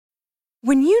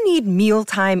When you need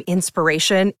mealtime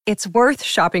inspiration, it's worth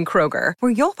shopping Kroger,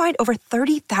 where you'll find over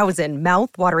 30,000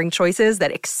 mouth-watering choices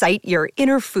that excite your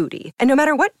inner foodie. And no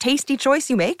matter what tasty choice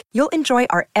you make, you'll enjoy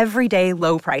our everyday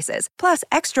low prices, plus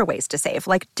extra ways to save,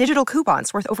 like digital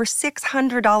coupons worth over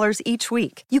 $600 each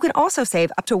week. You can also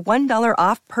save up to $1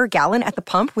 off per gallon at the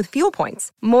pump with fuel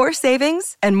points. More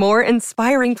savings and more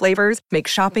inspiring flavors make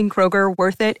shopping Kroger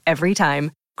worth it every time.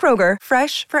 Kroger,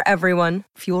 fresh for everyone.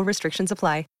 Fuel restrictions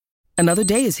apply. Another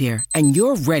day is here, and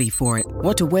you're ready for it.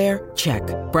 What to wear? Check.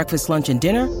 Breakfast, lunch, and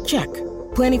dinner? Check.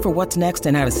 Planning for what's next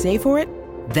and how to save for it?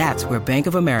 That's where Bank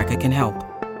of America can help.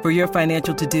 For your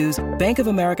financial to-dos, Bank of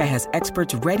America has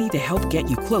experts ready to help get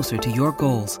you closer to your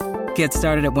goals. Get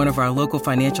started at one of our local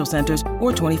financial centers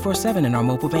or 24/7 in our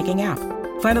mobile banking app.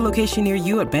 Find a location near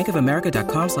you at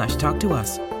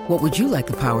bankofamerica.com/talktous. What would you like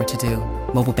the power to do?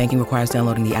 Mobile banking requires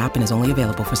downloading the app and is only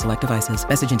available for select devices.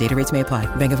 Message and data rates may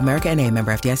apply. Bank of America N.A.,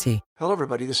 member FDIC. Hello,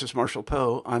 everybody. This is Marshall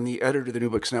Poe. I'm the editor of the New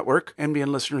Books Network.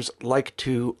 NBN listeners like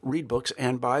to read books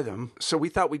and buy them. So we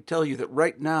thought we'd tell you that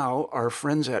right now, our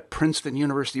friends at Princeton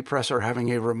University Press are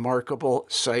having a remarkable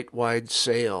site-wide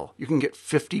sale. You can get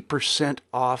 50%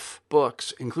 off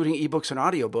books, including ebooks and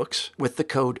audiobooks, with the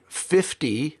code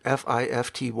 50,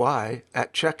 F-I-F-T-Y,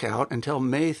 at checkout until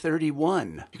May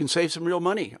 31. You can save some real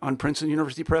money on Princeton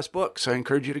University Press books. I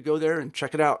encourage you to go there and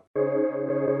check it out.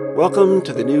 Welcome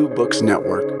to the New Books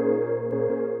Network.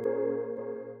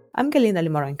 I'm Galina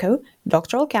Limorenko,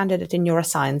 doctoral candidate in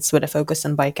neuroscience with a focus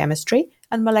on biochemistry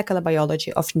and molecular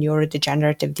biology of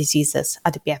neurodegenerative diseases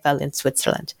at the PFL in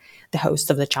Switzerland, the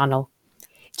host of the channel.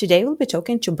 Today we'll be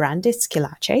talking to Brandy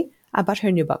Schillaci about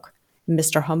her new book,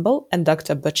 Mr. Humble and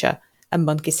Dr. Butcher, A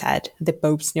Monkey's Head, the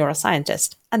Pope's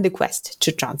Neuroscientist, and the Quest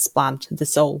to Transplant the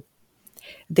Soul.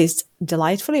 This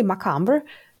delightfully macabre,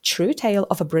 true tale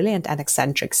of a brilliant and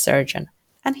eccentric surgeon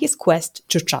and his quest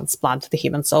to transplant the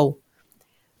human soul.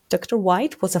 Dr.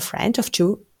 White was a friend of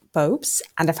two popes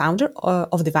and a founder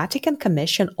of the Vatican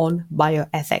Commission on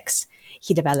Bioethics.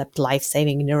 He developed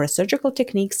life-saving neurosurgical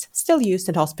techniques still used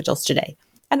in hospitals today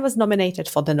and was nominated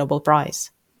for the Nobel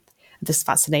Prize. This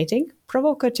fascinating,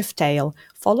 provocative tale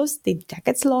follows the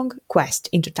decades-long quest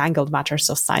into tangled matters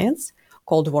of science,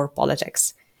 Cold War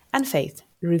politics, and faith,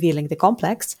 revealing the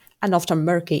complex and often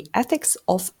murky ethics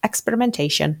of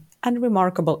experimentation and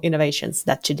remarkable innovations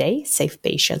that today save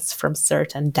patients from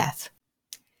certain death.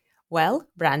 Well,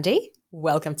 Brandy,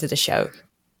 welcome to the show.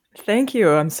 Thank you.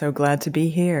 I'm so glad to be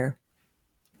here.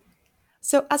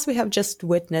 So, as we have just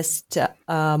witnessed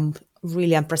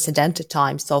really unprecedented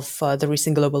times of the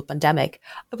recent global pandemic,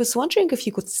 I was wondering if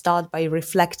you could start by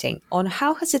reflecting on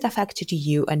how has it affected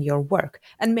you and your work,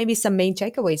 and maybe some main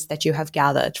takeaways that you have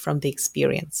gathered from the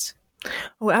experience.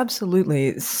 Oh,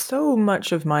 absolutely. So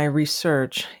much of my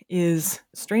research is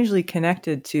strangely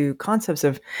connected to concepts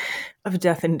of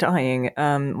death and dying.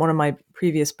 One of my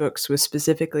previous books was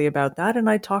specifically about that, and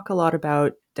I talk a lot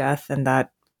about death and that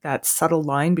subtle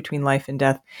line between life and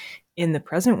death in the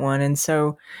present one. And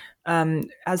so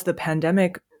as the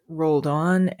pandemic rolled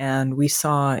on and we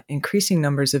saw increasing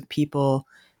numbers of people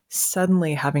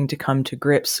suddenly having to come to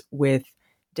grips with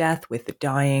death, with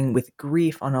dying, with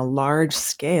grief on a large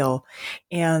scale,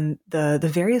 and the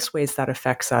various ways that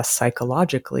affects us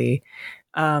psychologically,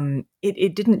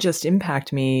 it didn't just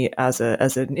impact me as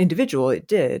an individual, it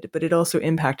did, but it also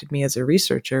impacted me as a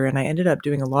researcher. And I ended up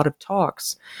doing a lot of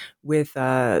talks with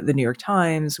the New York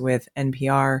Times, with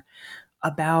NPR,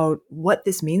 about what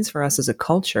this means for us as a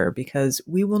culture, because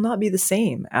we will not be the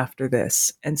same after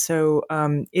this. And so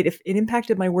it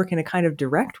impacted my work in a kind of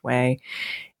direct way,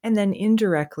 and then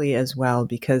indirectly as well,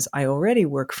 because I already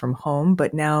work from home,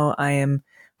 but now I am,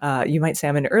 you might say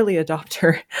I'm an early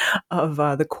adopter of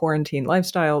the quarantine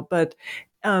lifestyle, but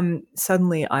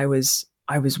suddenly I was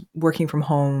working from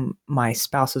home, my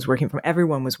spouse was working from,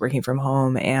 everyone was working from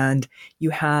home, and you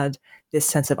had this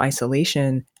sense of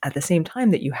isolation at the same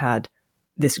time that you had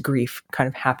this grief kind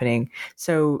of happening.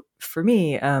 So for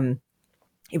me,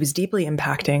 it was deeply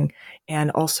impacting,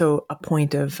 and also a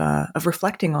point of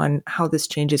reflecting on how this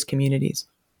changes communities.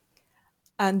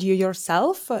 And you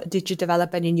yourself, did you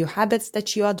develop any new habits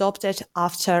that you adopted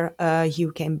after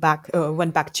you went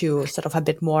back to sort of a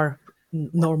bit more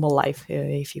normal life,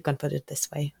 if you can put it this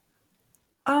way?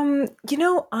 I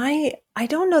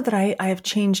don't know that I have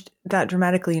changed that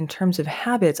dramatically in terms of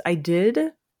habits. I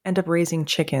did end up raising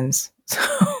chickens. So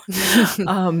it's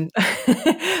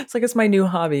like, it's my new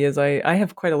hobby is I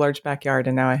have quite a large backyard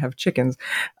and now I have chickens.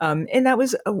 And that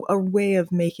was a way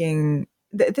of making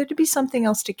there to be something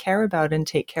else to care about and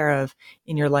take care of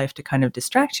in your life to kind of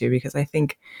distract you, because I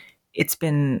think it's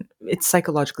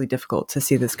psychologically difficult to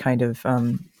see this kind of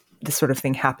this sort of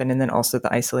thing happen, and then also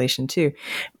the isolation too.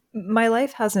 My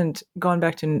life hasn't gone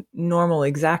back to normal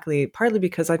exactly, partly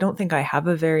because I don't think I have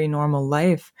a very normal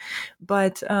life.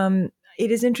 But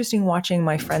it is interesting watching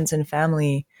my friends and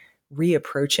family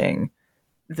reapproaching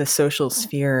the social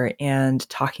sphere and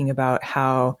talking about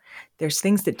how there's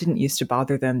things that didn't used to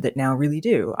bother them that now really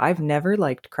do. I've never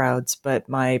liked crowds, but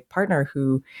my partner,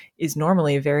 who is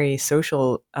normally very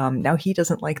social, now he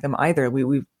doesn't like them either.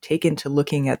 We've taken to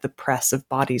looking at the press of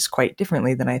bodies quite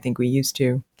differently than I think we used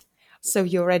to. So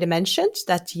you already mentioned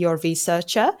that you're a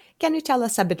researcher. Can you tell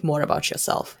us a bit more about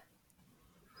yourself?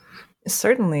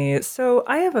 Certainly. So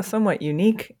I have a somewhat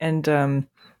unique and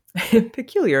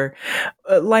peculiar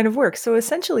line of work. So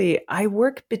essentially, I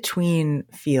work between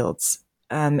fields.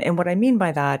 And what I mean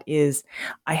by that is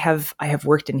I have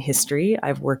worked in history,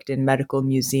 I've worked in medical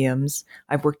museums,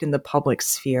 I've worked in the public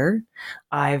sphere,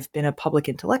 I've been a public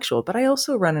intellectual, but I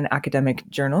also run an academic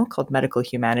journal called Medical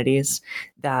Humanities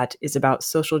that is about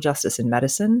social justice in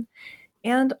medicine.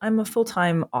 And I'm a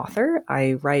full-time author.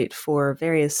 I write for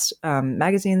various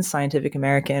magazines, Scientific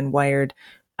American, Wired.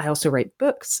 I also write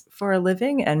books for a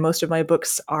living, and most of my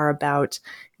books are about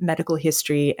medical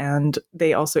history, and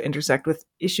they also intersect with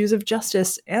issues of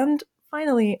justice. And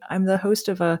finally, I'm the host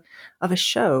of a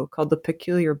show called the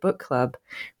Peculiar Book Club,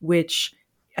 which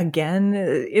again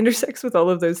intersects with all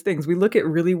of those things. We look at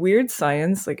really weird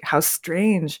science, like how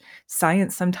strange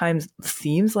science sometimes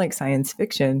seems like science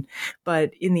fiction,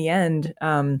 but in the end,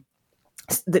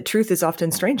 the truth is often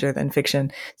stranger than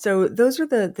fiction. So those are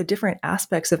the different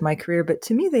aspects of my career, but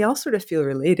to me, they all sort of feel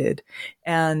related.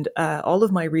 And all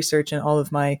of my research and all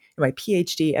of my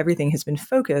PhD, everything has been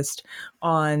focused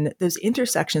on those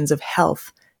intersections of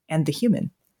health and the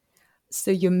human.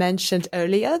 So you mentioned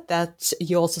earlier that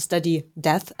you also study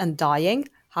death and dying.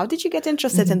 How did you get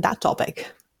interested in that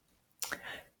topic?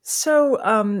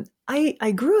 So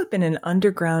I grew up in an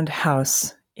underground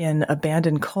house in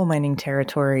abandoned coal mining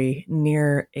territory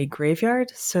near a graveyard.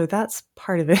 So that's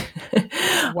part of it.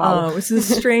 Wow. It was a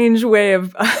strange way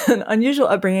of an unusual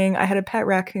upbringing. I had a pet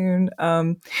raccoon.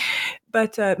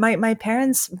 But my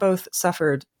parents both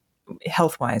suffered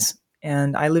health-wise.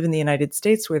 And I live in the United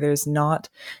States where there's not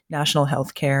national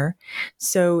health care.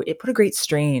 So it put a great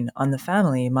strain on the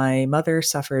family. My mother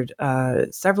suffered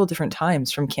several different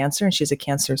times from cancer, and she's a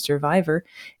cancer survivor.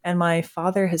 And my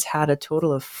father has had a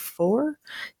total of 4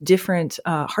 different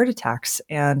heart attacks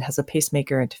and has a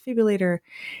pacemaker and defibrillator.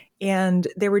 And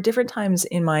there were different times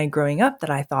in my growing up that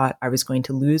I thought I was going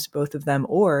to lose both of them,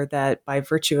 or that by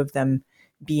virtue of them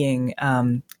being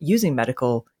using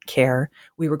medical care,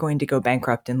 we were going to go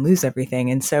bankrupt and lose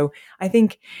everything. And so I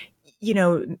think,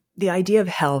 the idea of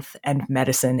health and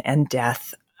medicine and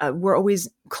death were always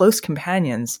close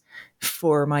companions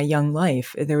for my young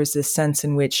life. There was this sense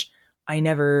in which I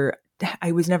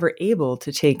was never able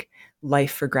to take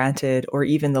life for granted, or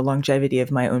even the longevity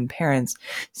of my own parents.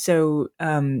 So,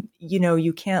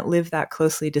 you can't live that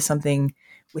closely to something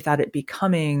without it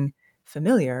becoming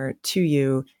familiar to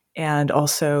you. And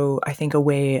also, I think a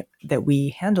way that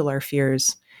we handle our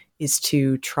fears is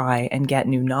to try and get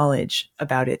new knowledge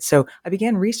about it. So I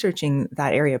began researching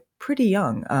that area pretty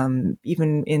young,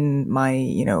 even in my,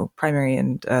 primary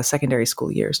and secondary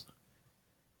school years.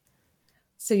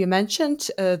 So you mentioned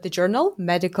the journal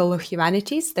Medical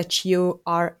Humanities that you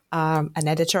are an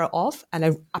editor of, and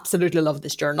I absolutely love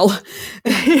this journal,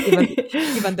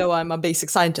 even though I'm a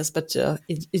basic scientist. But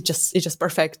it's just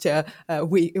perfect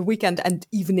weekend and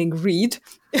evening read.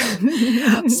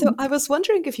 So I was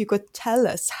wondering if you could tell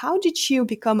us, how did you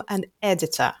become an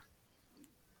editor?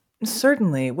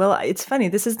 Certainly. Well, it's funny.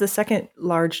 This is the second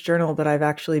large journal that I've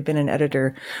actually been an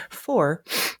editor for.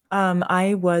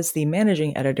 I was the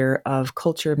managing editor of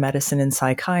Culture, Medicine, and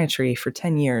Psychiatry for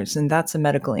 10 years, and that's a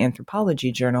medical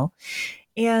anthropology journal.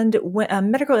 And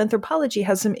medical anthropology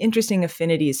has some interesting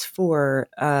affinities for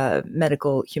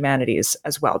medical humanities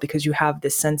as well, because you have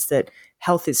this sense that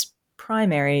health is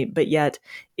primary, but yet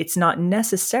it's not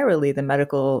necessarily the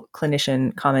medical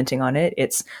clinician commenting on it.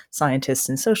 It's scientists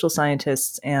and social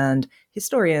scientists and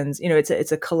historians.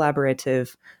 It's a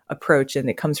collaborative approach, and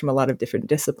it comes from a lot of different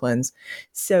disciplines.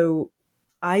 So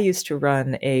I used to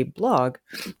run a blog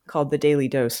called The Daily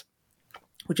Dose,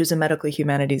 which is a medical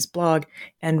humanities blog.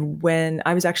 And when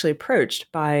I was actually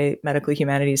approached by Medical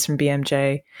Humanities from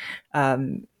BMJ,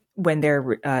 when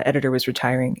their editor was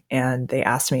retiring, and they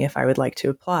asked me if I would like to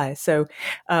apply. So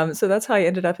that's how I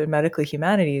ended up in Medical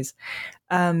Humanities.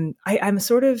 I'm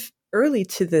sort of early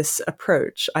to this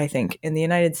approach, I think. In the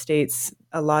United States,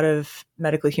 a lot of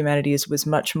Medical Humanities was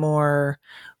much more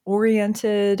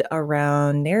oriented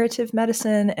around narrative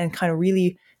medicine and kind of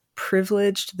really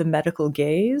privileged the medical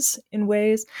gaze in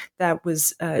ways that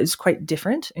was is quite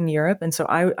different in Europe. And so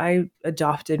I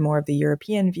adopted more of the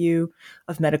European view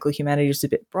of medical humanities, a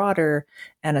bit broader,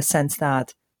 and a sense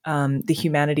that the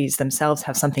humanities themselves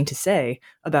have something to say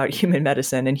about human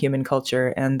medicine and human culture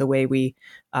and the way we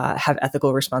have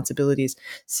ethical responsibilities.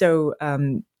 So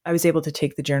I was able to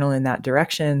take the journal in that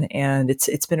direction, and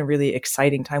it's been a really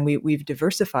exciting time. We've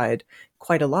diversified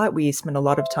quite a lot. We spent a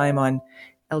lot of time on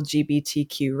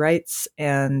LGBTQ rights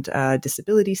and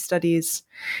disability studies,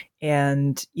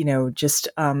 and just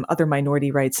other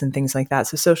minority rights and things like that.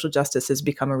 So social justice has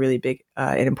become a really big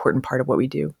and important part of what we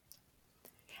do.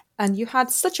 And you had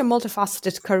such a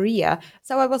multifaceted career.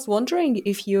 So I was wondering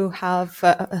if you have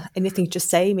anything to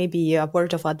say, maybe a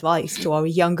word of advice to our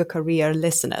younger career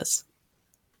listeners.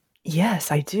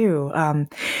 Yes, I do.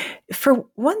 For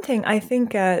one thing, I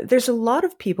think there's a lot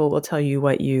of people will tell you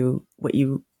what you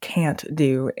can't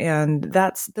do, and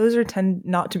those tend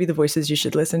not to be the voices you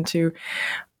should listen to.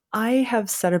 I have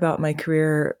set about my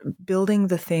career building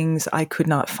the things I could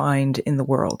not find in the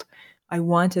world. I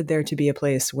wanted there to be a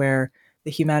place where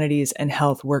the humanities and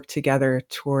health work together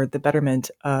toward the betterment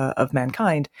of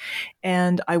mankind.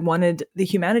 And I wanted the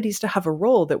humanities to have a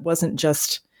role that wasn't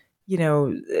just,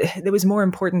 that was more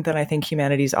important than I think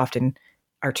humanities often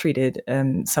are treated,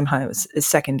 somehow as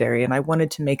secondary. And I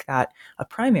wanted to make that a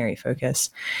primary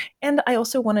focus. And I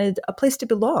also wanted a place to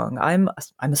belong. I'm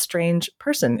a strange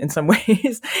person in some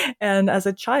ways. And as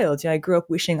a child, I grew up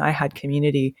wishing I had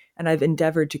community, and I've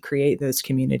endeavored to create those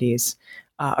communities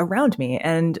around me.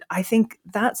 And I think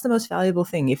that's the most valuable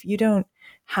thing. If you don't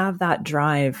have that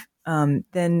drive,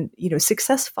 then,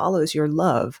 success follows your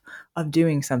love of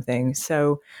doing something.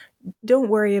 So don't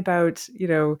worry about,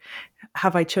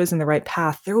 have I chosen the right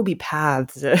path? There will be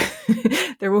paths.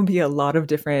 There will be a lot of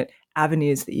different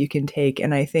avenues that you can take.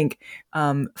 And I think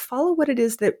follow what it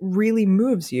is that really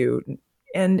moves you.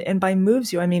 And by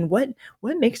moves you, I mean, what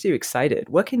makes you excited?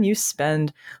 What can you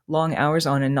spend long hours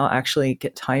on and not actually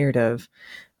get tired of?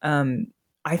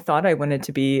 I thought I wanted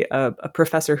to be a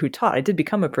professor who taught. I did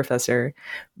become a professor,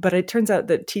 but it turns out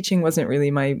that teaching wasn't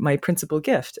really my principal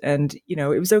gift. And,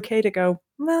 it was okay to go,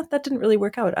 well, that didn't really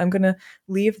work out. I'm going to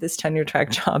leave this tenure track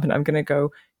job and I'm going to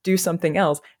go do something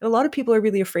else. And a lot of people are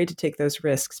really afraid to take those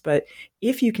risks. But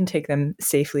if you can take them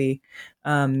safely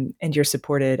and you're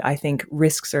supported, I think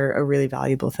risks are a really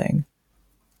valuable thing.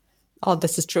 Oh,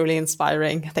 this is truly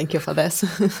inspiring. Thank you for this.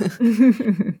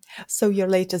 So your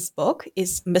latest book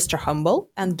is Mr. Humble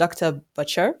and Dr.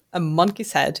 Butcher, A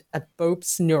Monkey's Head, a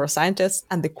Pope's Neuroscientist,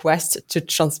 and the Quest to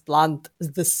Transplant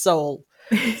the Soul.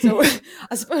 So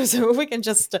I suppose we can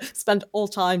just spend all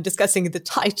time discussing the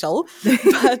title,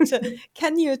 but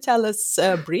can you tell us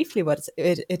briefly what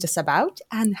it is about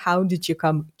and how did you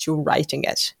come to writing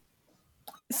it?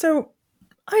 So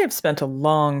I have spent a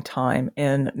long time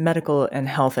in medical and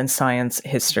health and science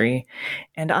history,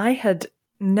 and I had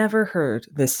never heard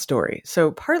this story.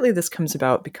 So partly this comes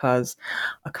about because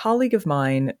a colleague of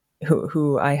mine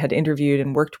who I had interviewed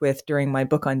and worked with during my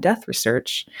book on death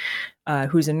research,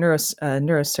 who's a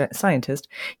neuroscientist,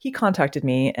 he contacted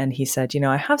me and he said,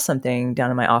 I have something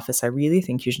down in my office I really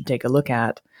think you should take a look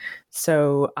at.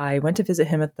 So I went to visit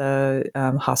him at the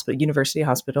university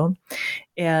hospital,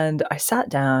 and I sat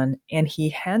down and he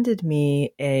handed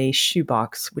me a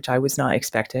shoebox, which I was not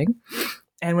expecting.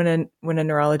 And when a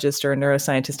neurologist or a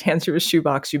neuroscientist hands you a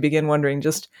shoebox, you begin wondering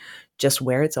just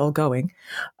where it's all going.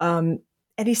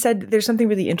 And he said, there's something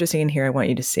really interesting in here I want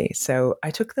you to see. So I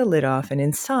took the lid off, and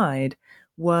inside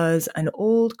was an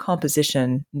old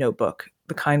composition notebook,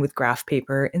 the kind with graph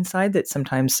paper inside that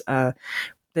sometimes that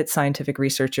scientific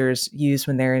researchers use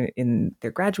when they're in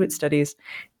their graduate studies.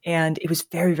 And it was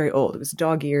very, very old. It was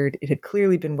dog-eared. It had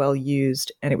clearly been well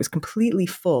used, and it was completely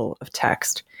full of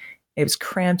text. It was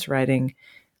cramped writing,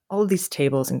 all of these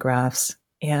tables and graphs,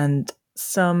 and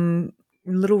some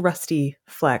little rusty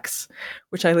flecks,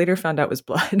 which I later found out was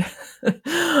blood.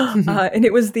 And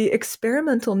it was the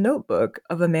experimental notebook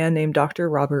of a man named Dr.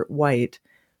 Robert White,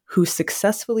 who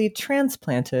successfully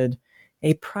transplanted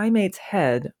a primate's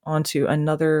head onto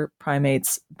another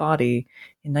primate's body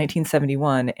in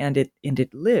 1971, and it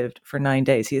lived for 9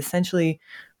 days. He essentially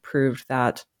proved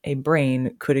that a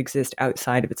brain could exist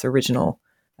outside of its original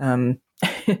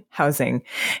housing.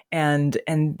 And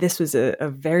this was a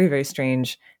very, very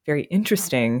strange, very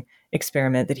interesting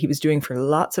experiment that he was doing for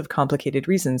lots of complicated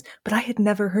reasons, but I had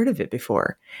never heard of it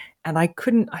before. And I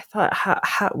thought,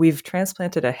 how we've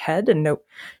transplanted a head, and no,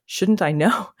 shouldn't I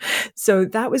know? So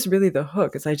that was really the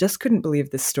hook, is I just couldn't believe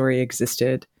this story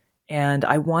existed. And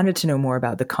I wanted to know more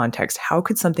about the context. How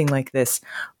could something like this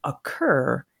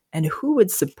occur, and who would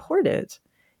support it?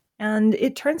 And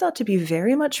it turns out to be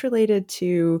very much related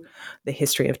to the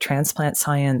history of transplant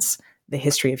science, the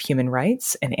history of human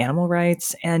rights and animal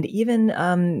rights, and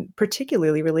even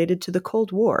particularly related to the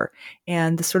Cold War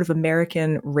and the sort of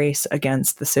American race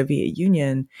against the Soviet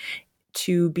Union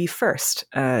to be first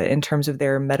in terms of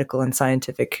their medical and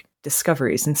scientific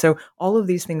discoveries. And so all of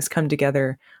these things come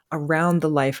together around the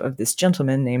life of this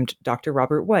gentleman named Dr.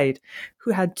 Robert White,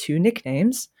 who had two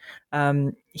nicknames.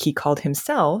 He called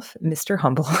himself Mr.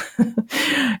 Humble,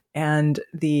 and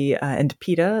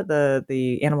PETA,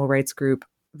 the animal rights group,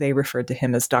 they referred to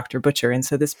him as Dr. Butcher. And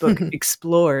so this book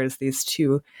explores these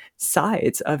two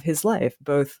sides of his life,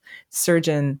 both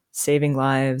surgeon, saving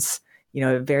lives,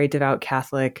 a very devout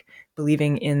Catholic,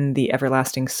 believing in the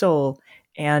everlasting soul,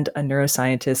 and a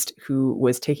neuroscientist who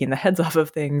was taking the heads off of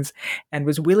things and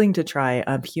was willing to try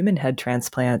a human head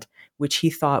transplant, which he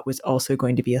thought was also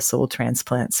going to be a soul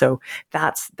transplant. So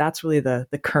that's really the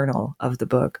kernel of the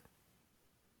book.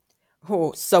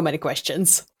 Oh, so many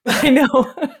questions. I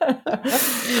know.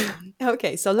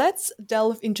 Okay, so let's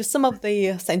delve into some of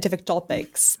the scientific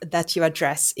topics that you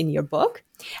address in your book.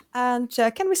 And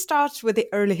can we start with the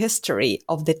early history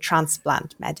of the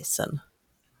transplant medicine?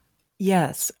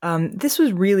 Yes, this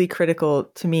was really critical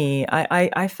to me.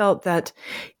 I felt that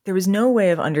there was no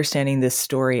way of understanding this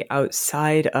story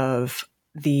outside of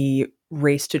the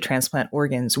race to transplant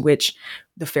organs, which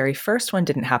the very first one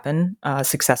didn't happen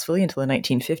successfully until the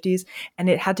 1950s. And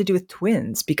it had to do with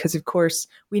twins, because, of course,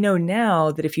 we know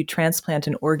now that if you transplant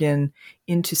an organ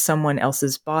into someone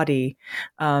else's body,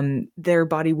 their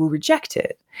body will reject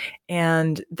it.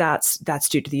 And that's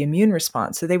due to the immune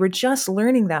response. So they were just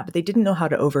learning that, but they didn't know how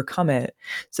to overcome it.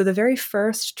 So the very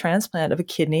first transplant of a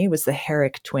kidney was the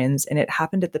Herrick twins, and it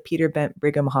happened at the Peter Bent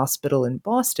Brigham Hospital in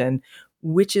Boston,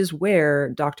 which is where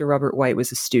Dr. Robert White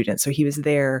was a student. So he was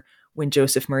there when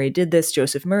Joseph Murray did this.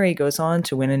 Joseph Murray goes on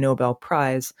to win a Nobel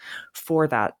Prize for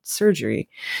that surgery.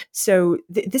 So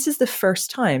this is the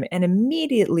first time. And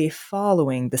immediately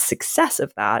following the success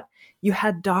of that, you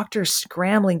had doctors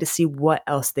scrambling to see what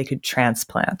else they could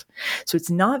transplant. So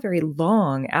it's not very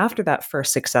long after that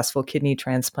first successful kidney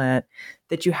transplant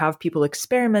that you have people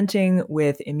experimenting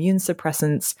with immune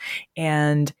suppressants,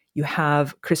 and you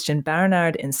have Christian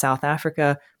Barnard in South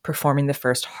Africa performing the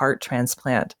first heart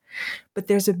transplant. But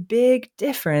there's a big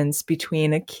difference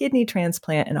between a kidney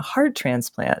transplant and a heart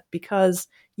transplant, because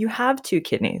you have two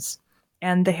kidneys.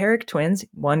 And the Herrick twins,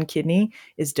 one kidney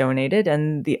is donated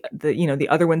and the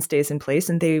other one stays in place,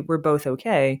 and they were both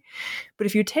okay. But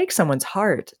if you take someone's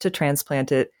heart to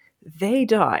transplant it, they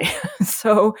die.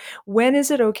 So when is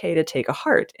it okay to take a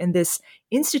heart? And this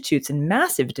institutes a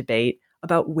massive debate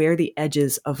about where the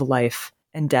edges of life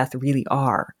and death really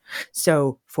are.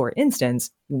 So, for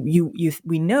instance, we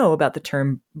know about the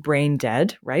term brain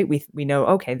dead, right? We know,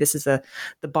 okay, this is the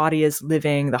body is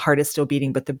living, the heart is still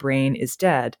beating, but the brain is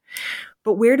dead.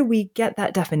 But where do we get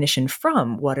that definition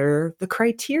from? What are the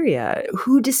criteria?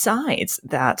 Who decides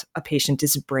that a patient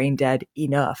is brain dead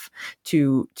enough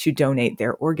to donate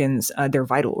their organs, their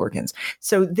vital organs?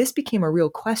 So this became a real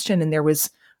question, and there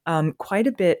was quite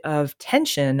a bit of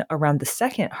tension around the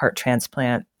second heart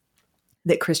transplant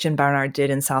that Christian Barnard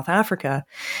did in South Africa,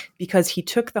 because he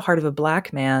took the heart of a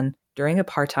black man during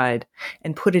apartheid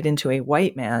and put it into a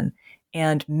white man.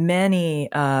 And many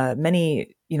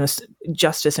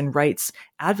justice and rights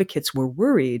advocates were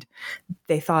worried.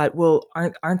 They thought, well,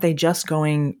 aren't they just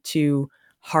going to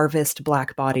harvest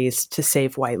black bodies to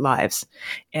save white lives?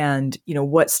 And,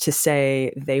 what's to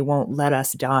say they won't let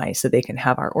us die so they can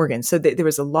have our organs? So there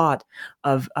was a lot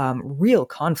of real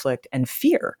conflict and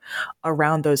fear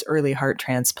around those early heart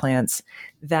transplants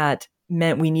that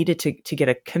meant we needed to get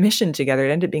a commission together.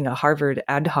 It ended up being a Harvard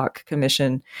ad hoc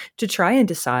commission to try and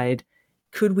decide,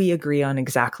 could we agree on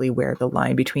exactly where the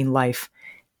line between life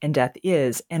and death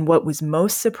is? And what was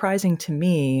most surprising to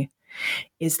me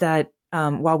is that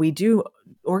while we do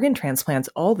organ transplants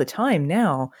all the time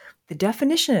now, the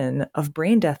definition of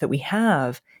brain death that we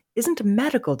have isn't a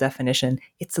medical definition,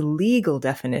 it's a legal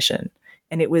definition.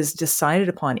 And it was decided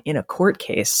upon in a court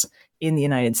case in the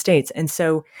United States. And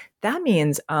so that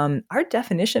means our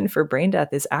definition for brain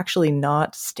death is actually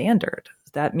not standard.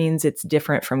 That means it's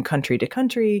different from country to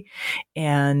country,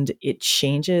 and it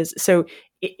changes. So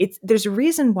there's a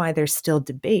reason why there's still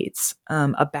debates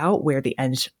about where the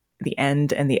end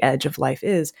and the edge of life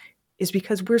is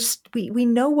because we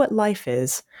know what life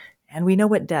is and we know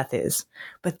what death is,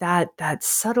 but that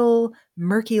subtle,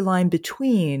 murky line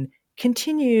between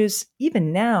continues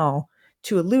even now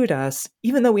to elude us.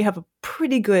 Even though we have a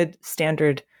pretty good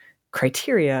standard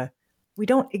criteria, we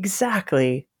don't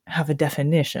exactly have a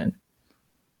definition.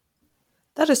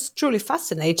 That is truly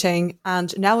fascinating.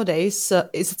 And nowadays,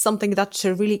 is it something that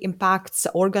really impacts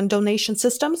organ donation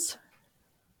systems?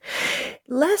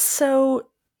 Less so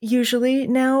usually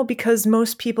now, because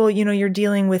most people, you're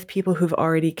dealing with people who've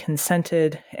already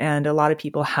consented, and a lot of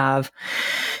people have,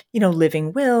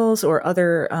 living wills or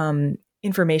other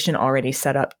information already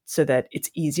set up so that it's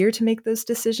easier to make those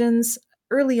decisions.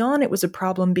 Early on, it was a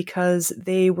problem because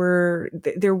there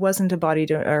wasn't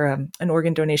a an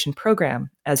organ donation program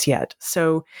as yet.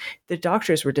 So the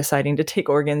doctors were deciding to take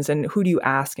organs, and who do you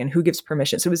ask and who gives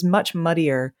permission? So it was much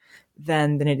muddier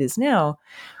than it is now.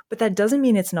 But that doesn't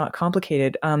mean it's not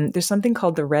complicated. There's something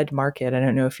called the red market. I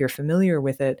don't know if you're familiar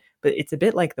with it, but it's a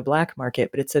bit like the black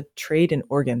market, but it's a trade in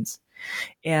organs.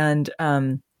 And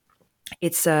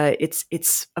it's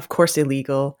of course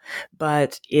illegal,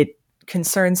 but it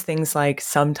concerns things like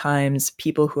sometimes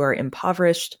people who are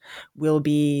impoverished will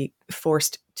be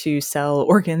forced to sell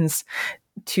organs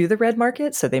to the red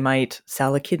market. So they might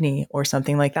sell a kidney or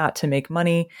something like that to make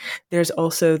money. There's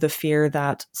also the fear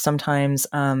that sometimes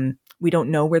we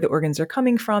don't know where the organs are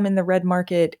coming from in the red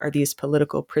market. Are these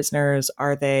political prisoners?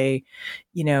 Are they,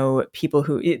 people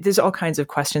who, there's all kinds of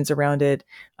questions around it.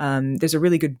 There's a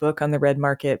really good book on the red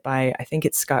market by, I think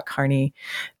it's Scott Carney,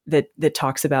 that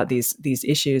talks about these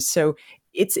issues. So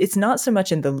it's not so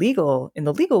much in the legal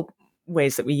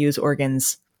ways that we use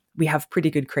organs. We have pretty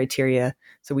good criteria.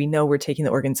 So we know we're taking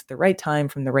the organs at the right time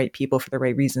from the right people for the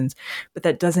right reasons. But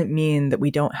that doesn't mean that we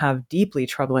don't have deeply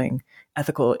troubling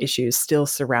ethical issues still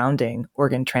surrounding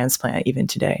organ transplant even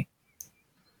today.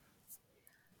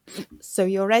 So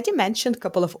you already mentioned a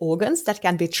couple of organs that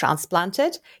can be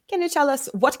transplanted. Can you tell us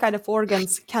what kind of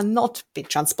organs cannot be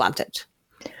transplanted?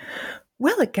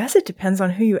 Well, I guess it depends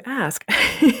on who you ask.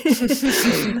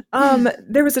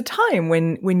 There was a time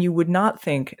when you would not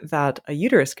think that a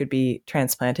uterus could be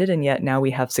transplanted, and yet now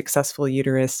we have successful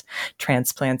uterus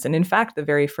transplants. And in fact, the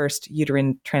very first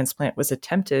uterine transplant was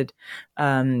attempted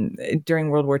during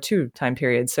World War II time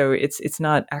period. So it's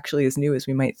not actually as new as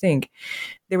we might think.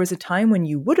 There was a time when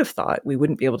you would have thought we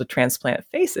wouldn't be able to transplant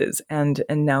faces, and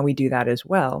now we do that as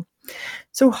well.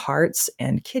 So hearts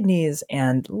and kidneys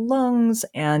and lungs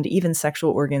and even sexual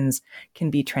organs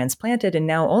can be transplanted. And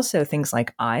now also things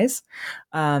like eyes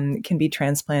can be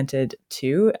transplanted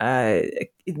too.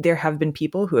 There have been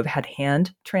people who have had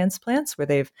hand transplants where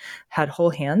they've had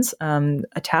whole hands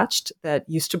attached that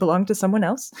used to belong to someone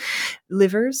else.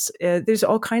 Livers, there's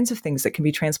all kinds of things that can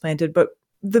be transplanted, but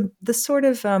the sort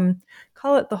of,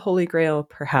 call it the Holy Grail,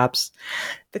 perhaps,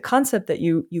 the concept that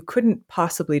you couldn't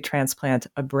possibly transplant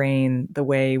a brain the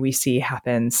way we see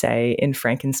happen, say, in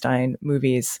Frankenstein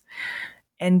movies.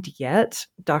 And yet,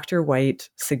 Dr.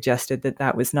 White suggested that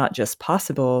that was not just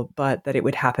possible, but that it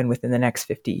would happen within the next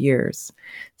 50 years.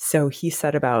 So he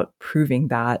set about proving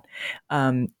that.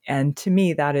 And to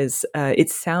me, that is,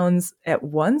 it sounds at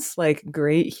once like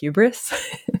great hubris,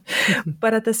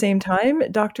 but at the same time,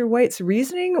 Dr. White's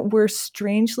reasoning were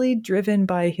strangely driven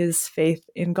by his faith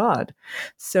in God.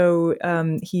 So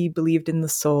he believed in the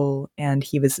soul, and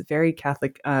he was very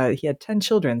Catholic. He had 10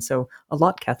 children, so a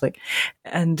lot Catholic.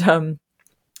 And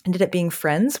ended up being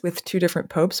friends with two different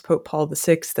popes, Pope Paul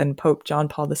VI and Pope John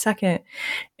Paul II,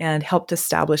 and helped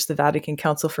establish the Vatican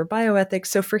Council for Bioethics.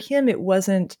 So for him, it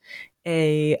wasn't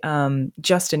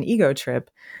just an ego trip,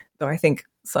 though I think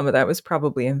some of that was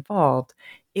probably involved.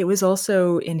 It was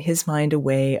also, in his mind, a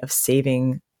way of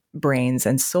saving brains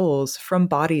and souls from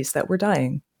bodies that were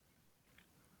dying.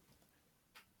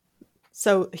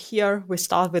 So here we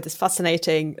start with this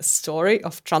fascinating story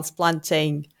of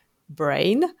transplanting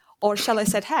brain. Or shall I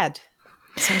say head?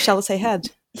 So shall I say head?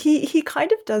 He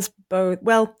kind of does both.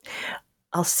 Well,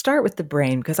 I'll start with the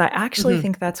brain because I actually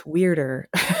think that's weirder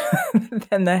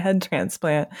than the head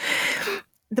transplant.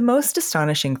 The most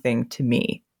astonishing thing to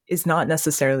me is not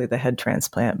necessarily the head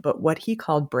transplant, but what he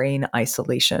called brain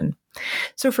isolation.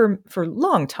 So for a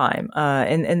long time,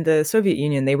 in the Soviet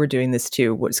Union, they were doing this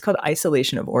too, what's called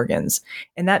isolation of organs.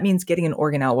 And that means getting an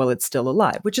organ out while it's still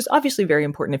alive, which is obviously very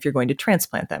important if you're going to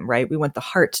transplant them, right? We want the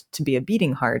heart to be a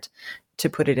beating heart to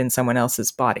put it in someone else's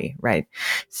body, right?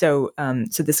 So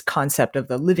this concept of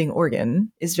the living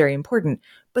organ is very important.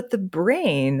 But the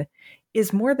brain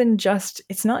is more than just,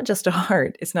 it's not just a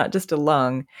heart, it's not just a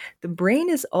lung. The brain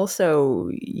is also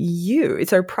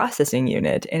it's our processing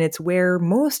unit, and it's where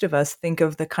most of us think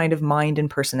of the kind of mind and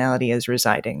personality as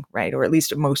residing, right? Or at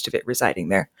least most of it residing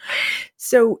there.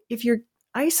 So if you're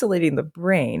isolating the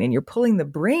brain and you're pulling the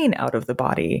brain out of the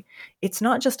body, it's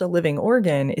not just a living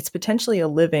organ, it's potentially a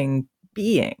living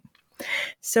being.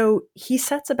 So he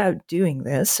sets about doing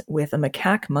this with a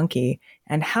macaque monkey,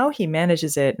 and how he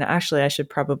manages it. And actually, I should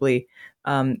probably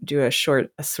do a sort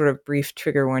of brief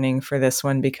trigger warning for this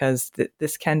one because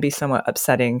this can be somewhat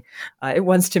upsetting. It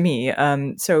was to me.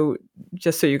 So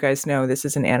just so you guys know, this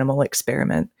is an animal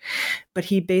experiment. But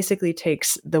he basically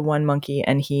takes the one monkey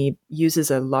and he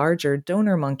uses a larger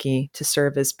donor monkey to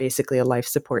serve as basically a life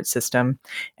support system.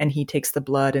 And he takes the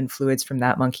blood and fluids from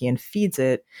that monkey and feeds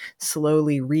it,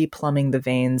 slowly replumbing the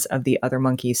veins of the other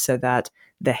monkeys so that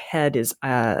the head is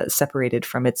separated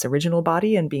from its original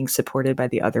body and being supported by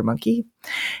the other monkey.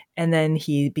 And then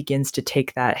he begins to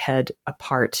take that head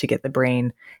apart to get the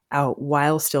brain out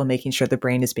while still making sure the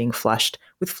brain is being flushed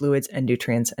with fluids and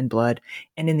nutrients and blood.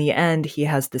 And in the end, he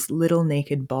has this little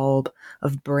naked bulb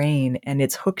of brain and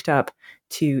it's hooked up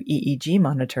to EEG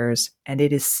monitors and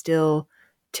it is still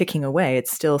ticking away.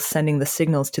 It's still sending the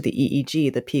signals to the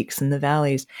EEG, the peaks and the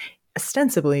valleys.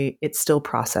 Ostensibly, it's still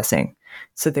processing,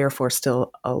 so therefore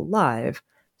still alive.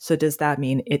 So does that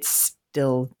mean it's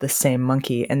still the same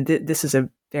monkey? And this is a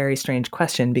very strange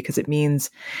question because it means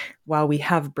while we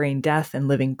have brain death and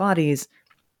living bodies,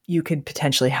 you could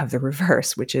potentially have the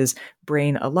reverse, which is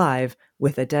brain alive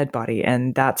with a dead body.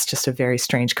 And that's just a very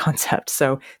strange concept.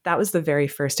 So that was the very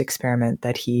first experiment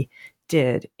that he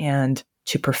did. And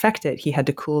to perfect it, he had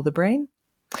to cool the brain.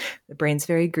 The brain's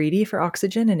very greedy for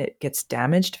oxygen and it gets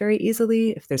damaged very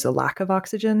easily if there's a lack of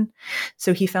oxygen.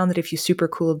 So he found that if you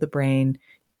supercooled the brain,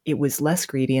 it was less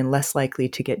greedy and less likely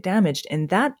to get damaged. And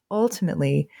that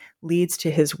ultimately leads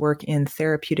to his work in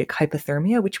therapeutic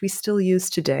hypothermia, which we still use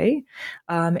today,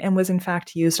 and was in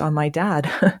fact used on my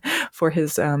dad for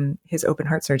his open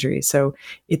heart surgery. So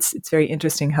it's very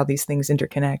interesting how these things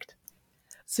interconnect.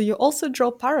 So you also draw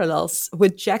parallels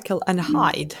with Jekyll and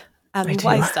Hyde. And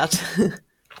why is that?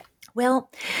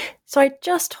 Well, so I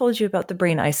just told you about the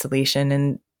brain isolation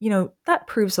and, that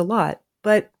proves a lot,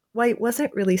 but White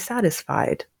wasn't really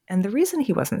satisfied. And the reason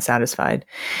he wasn't satisfied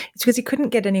is because he couldn't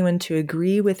get anyone to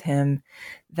agree with him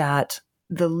that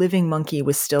the living monkey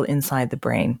was still inside the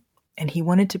brain. And he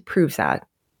wanted to prove that.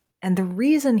 And the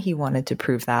reason he wanted to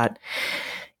prove that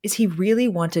is he really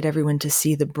wanted everyone to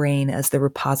see the brain as the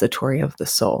repository of the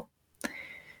soul.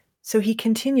 So he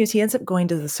ends up going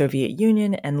to the Soviet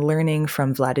Union and learning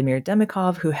from Vladimir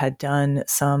Demikov, who had done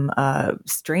some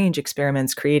strange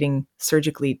experiments creating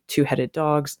surgically two-headed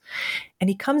dogs. And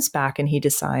he comes back and he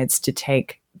decides to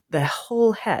take the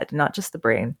whole head, not just the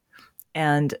brain,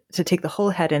 and to take the whole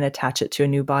head and attach it to a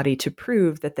new body to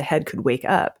prove that the head could wake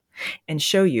up and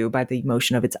show you by the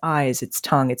motion of its eyes, its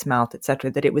tongue, its mouth,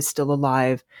 etc., that it was still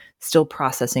alive, still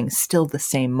processing, still the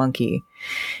same monkey.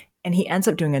 And he ends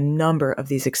up doing a number of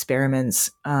these experiments.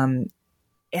 And,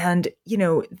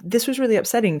 this was really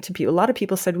upsetting to people. A lot of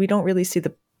people said, we don't really see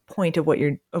the point of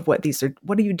what these are.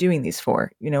 What are you doing these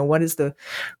for? What is the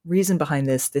reason behind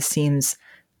this? This seems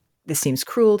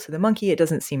cruel to the monkey. It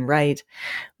doesn't seem right.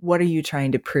 What are you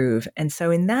trying to prove? And so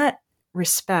in that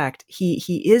respect,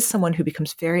 he is someone who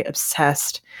becomes very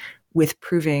obsessed with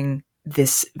proving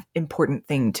this important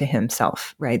thing to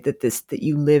himself, right? That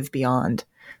you live beyond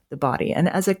the body. And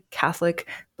as a Catholic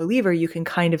believer, you can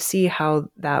kind of see how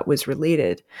that was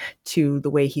related to the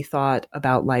way he thought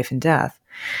about life and death.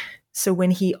 So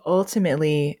when he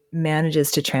ultimately manages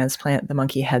to transplant the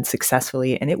monkey head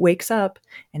successfully and it wakes up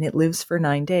and it lives for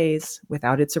 9 days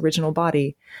without its original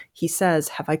body, he says,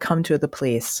 have I come to the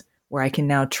place where I can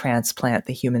now transplant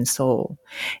the human soul?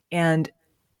 And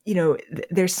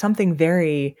there's something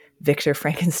very Victor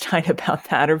Frankenstein about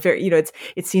that, or very,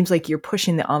 it seems like you're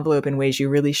pushing the envelope in ways you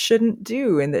really shouldn't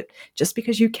do. And that just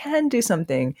because you can do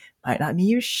something might not mean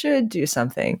you should do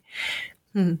something.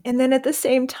 Mm-hmm. And then at the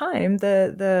same time,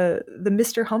 the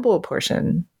Mr. Humble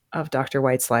portion of Dr.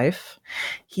 White's life,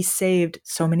 he saved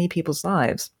so many people's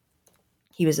lives.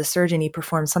 He was a surgeon. He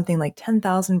performed something like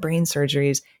 10,000 brain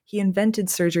surgeries. He invented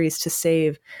surgeries to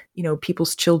save,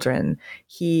 people's children.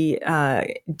 He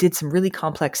did some really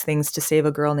complex things to save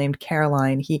a girl named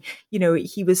Caroline. He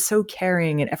was so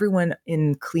caring, and everyone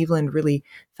in Cleveland really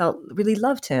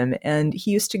loved him. And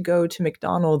he used to go to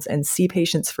McDonald's and see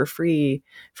patients for free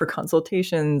for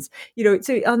consultations.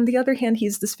 So on the other hand,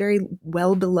 he's this very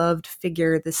well-beloved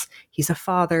figure. He's a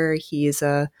father. He's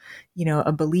a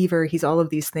believer. He's all of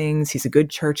these things. He's a good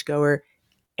churchgoer.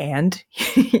 And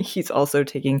he's also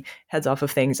taking heads off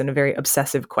of things in a very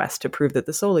obsessive quest to prove that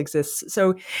the soul exists.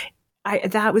 So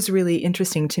that was really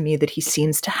interesting to me, that he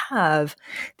seems to have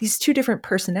these two different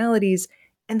personalities,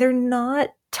 and they're not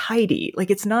tidy. Like,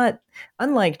 it's not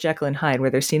unlike Jekyll and Hyde, where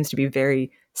there seems to be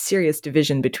very serious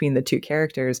division between the two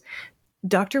characters.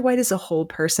 Dr. White is a whole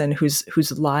person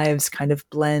whose lives kind of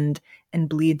blend and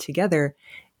bleed together.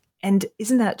 And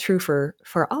isn't that true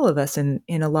for all of us in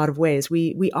a lot of ways?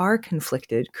 We are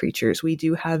conflicted creatures. We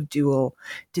do have dual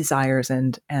desires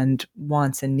and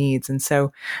wants and needs. And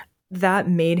so that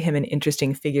made him an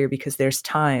interesting figure, because there's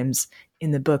times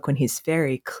in the book when he's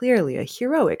very clearly a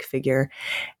heroic figure,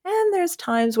 and there's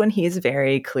times when he's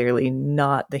very clearly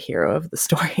not the hero of the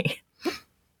story.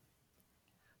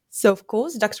 So, of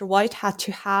course, Dr. White had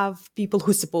to have people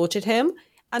who supported him,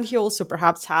 and he also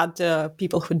perhaps had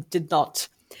people who did not.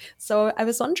 So I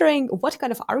was wondering, what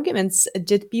kind of arguments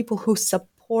did people who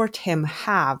support him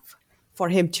have for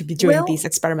him to be doing these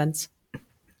experiments?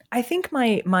 I think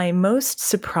my most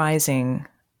surprising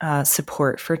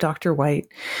support for Dr. White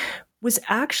was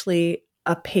actually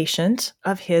a patient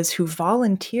of his who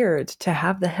volunteered to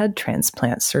have the head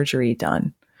transplant surgery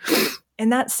done.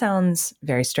 And that sounds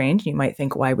very strange. You might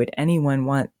think, why would anyone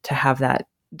want to have that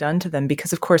done to them?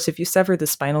 Because, of course, if you sever the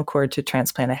spinal cord to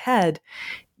transplant a head,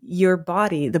 your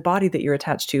body, the body that you're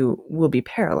attached to, will be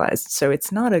paralyzed. So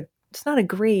it's not a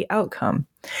great outcome.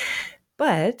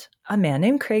 But a man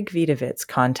named Craig Vidovitz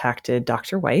contacted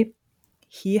Dr. White.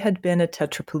 He had been a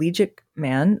tetraplegic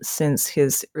man since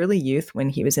his early youth when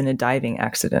he was in a diving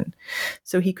accident.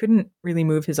 So he couldn't really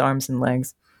move his arms and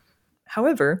legs.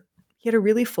 However, he had a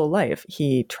really full life.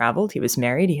 He traveled, he was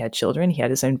married, he had children, he had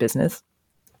his own business.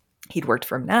 He'd worked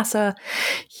for NASA.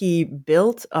 He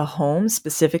built a home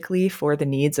specifically for the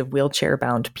needs of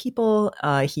wheelchair-bound people.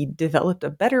 He developed a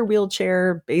better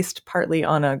wheelchair based partly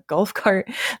on a golf cart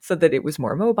so that it was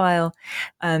more mobile.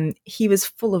 He was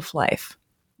full of life.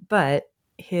 But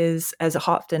as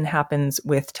often happens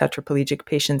with tetraplegic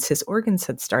patients, his organs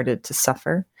had started to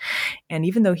suffer. And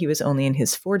even though he was only in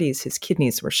his 40s, his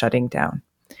kidneys were shutting down.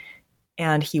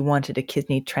 And he wanted a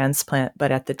kidney transplant.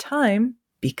 But at the time,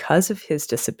 because of his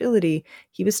disability,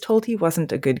 he was told he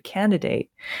wasn't a good candidate,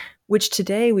 which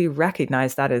today we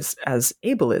recognize that as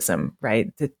ableism,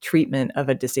 right? The treatment of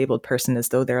a disabled person as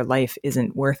though their life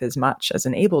isn't worth as much as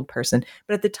an abled person.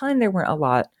 But at the time, there weren't a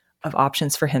lot of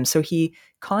options for him. So he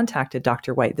contacted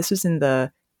Dr. White. This was in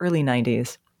the early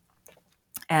 90s.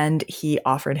 And he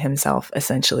offered himself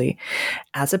essentially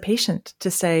as a patient to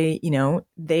say,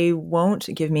 they won't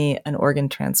give me an organ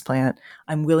transplant.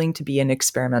 I'm willing to be an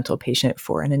experimental patient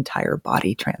for an entire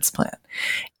body transplant.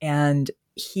 And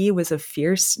he was a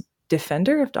fierce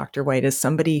defender of Dr. White as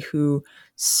somebody who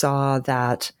saw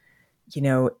that,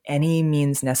 any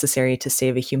means necessary to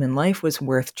save a human life was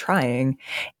worth trying.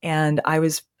 And I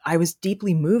was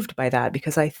deeply moved by that,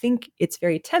 because I think it's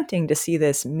very tempting to see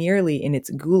this merely in its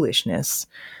ghoulishness,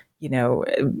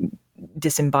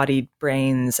 disembodied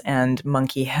brains and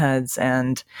monkey heads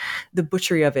and the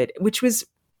butchery of it, which was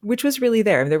really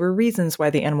there. There were reasons why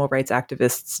the animal rights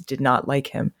activists did not like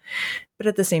him. But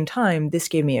at the same time, this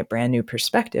gave me a brand new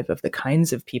perspective of the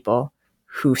kinds of people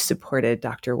who supported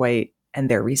Dr. White and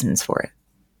their reasons for it.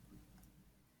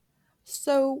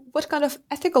 So what kind of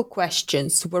ethical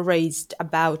questions were raised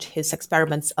about his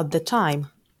experiments at the time?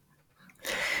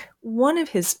 One of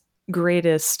his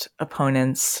greatest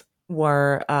opponents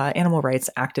were animal rights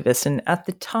activists, and at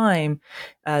the time,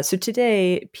 so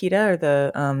today,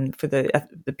 PETA, or for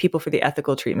the People for the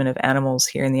Ethical Treatment of Animals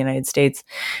here in the United States,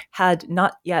 had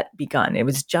not yet begun. It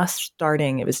was just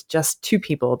starting. It was just two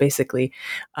people basically,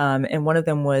 and one of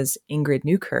them was Ingrid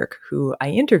Newkirk, who I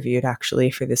interviewed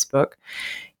actually for this book.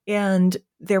 And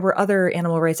there were other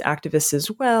animal rights activists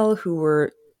as well who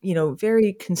were,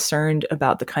 very concerned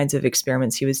about the kinds of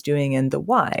experiments he was doing and the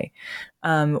why.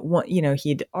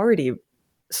 He'd already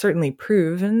certainly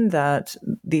proven that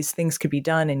these things could be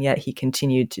done, and yet he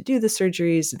continued to do the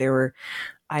surgeries. There were,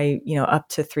 up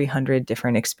to 300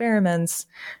 different experiments.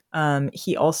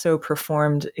 He also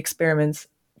performed experiments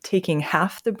taking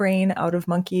half the brain out of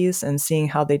monkeys and seeing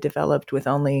how they developed with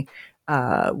only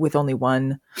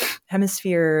one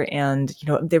hemisphere. And,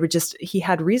 he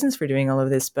had reasons for doing all of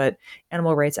this, but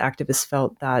animal rights activists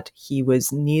felt that he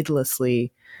was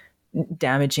needlessly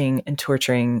damaging and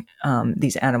torturing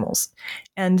these animals.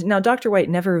 And now Dr. White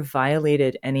never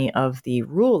violated any of the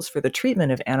rules for the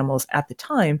treatment of animals at the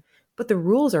time, but the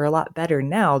rules are a lot better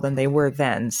now than they were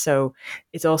then. So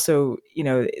it's also,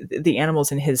 the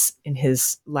animals in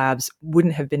his labs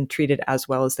wouldn't have been treated as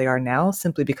well as they are now,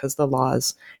 simply because the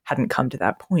laws hadn't come to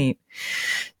that point.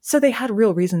 So they had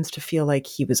real reasons to feel like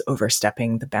he was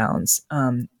overstepping the bounds.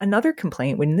 Another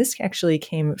complaint, when this actually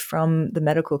came from the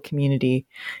medical community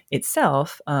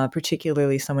itself,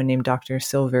 particularly someone named Dr.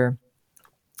 Silver,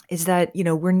 is that,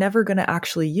 we're never going to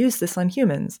actually use this on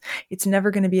humans. It's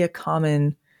never going to be a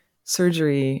common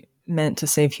surgery meant to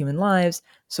save human lives.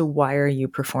 So why are you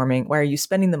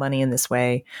spending the money in this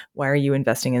way? Why are you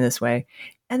investing in this way?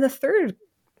 And the third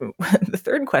the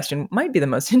third question might be the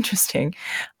most interesting.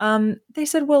 They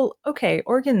said, well, okay,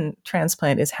 organ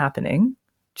transplant is happening,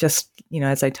 just,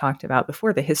 as I talked about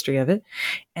before, the history of it.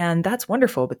 And that's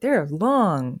wonderful, but there are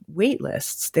long wait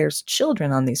lists. There's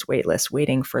children on these wait lists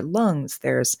waiting for lungs.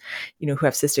 There's, who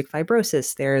have cystic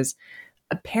fibrosis. There's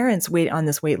parents wait on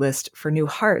this wait list for new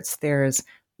hearts. There's,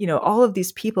 all of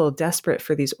these people desperate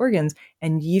for these organs.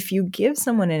 And if you give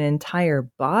someone an entire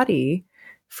body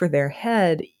for their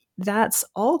head, that's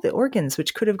all the organs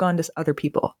which could have gone to other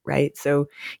people, right? So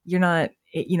you're not,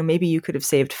 maybe you could have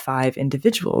saved 5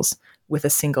 individuals with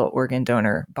a single organ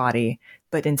donor body,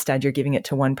 but instead you're giving it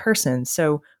to one person.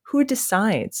 So who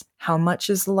decides how much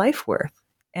is life worth?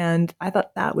 And I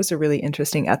thought that was a really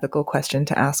interesting ethical question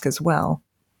to ask as well.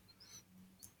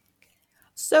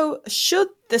 So should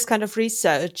this kind of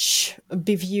research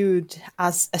be viewed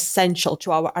as essential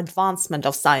to our advancement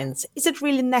of science? Is it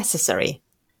really necessary?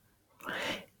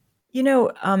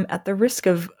 At the risk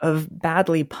of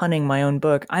badly punning my own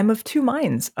book, I'm of two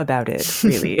minds about it,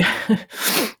 really.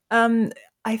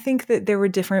 I think that there were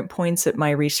different points at my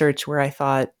research where I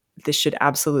thought this should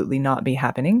absolutely not be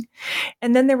happening.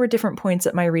 And then there were different points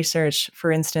at my research. For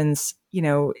instance,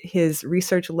 his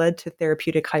research led to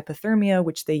therapeutic hypothermia,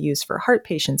 which they use for heart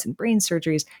patients and brain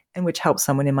surgeries, and which helped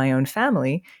someone in my own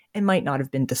family and might not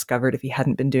have been discovered if he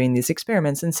hadn't been doing these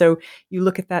experiments. And so you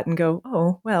look at that and go,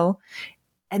 oh, well.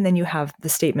 And then you have the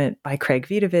statement by Craig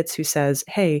Vidovitz who says,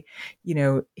 hey,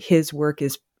 his work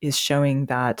is showing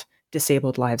that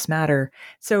disabled lives matter.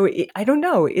 So I don't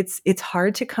know. It's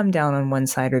hard to come down on one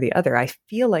side or the other. I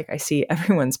feel like I see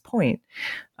everyone's point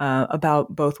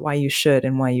about both why you should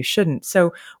and why you shouldn't.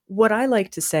 So what I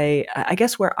like to say, I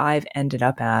guess where I've ended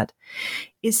up at,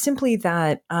 is simply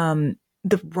that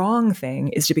the wrong thing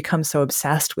is to become so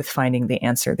obsessed with finding the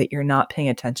answer that you're not paying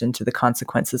attention to the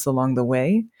consequences along the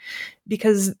way,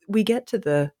 because we get to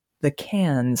the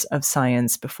cans of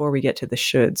science before we get to the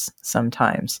shoulds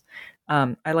sometimes.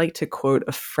 I like to quote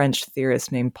a French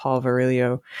theorist named Paul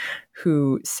Virilio,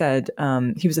 who said,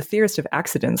 he was a theorist of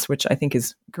accidents, which I think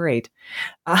is great.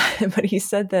 But he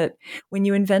said that when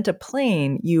you invent a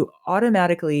plane, you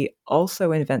automatically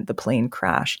also invent the plane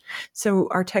crash. So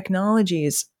our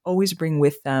technologies always bring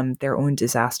with them their own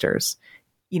disasters,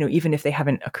 even if they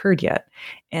haven't occurred yet.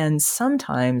 And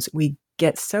sometimes we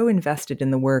get so invested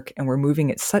in the work and we're moving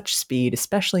at such speed,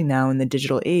 especially now in the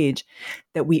digital age,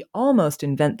 that we almost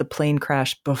invent the plane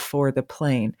crash before the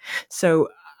plane. So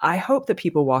I hope that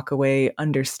people walk away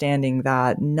understanding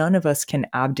that none of us can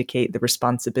abdicate the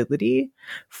responsibility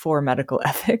for medical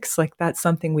ethics. Like, that's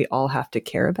something we all have to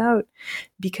care about,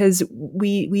 because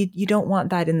you don't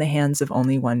want that in the hands of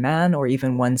only one man or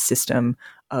even one system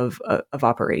of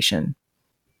operation.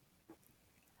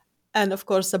 And of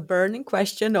course, a burning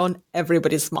question on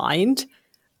everybody's mind.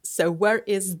 So where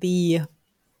is the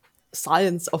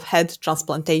science of head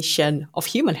transplantation, of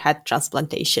human head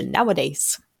transplantation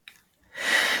nowadays?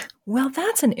 Well,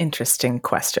 that's an interesting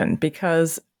question,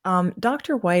 because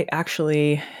Dr. White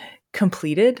actually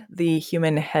completed the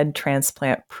human head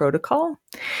transplant protocol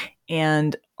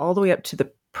and all the way up to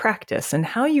the practice and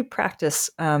how you practice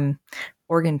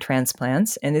organ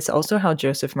transplants. And it's also how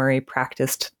Joseph Murray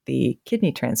practiced the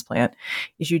kidney transplant,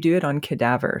 is you do it on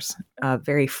cadavers,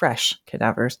 very fresh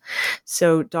cadavers.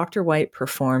 So Dr. White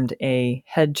performed a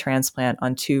head transplant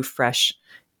on 2 fresh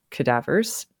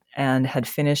cadavers and had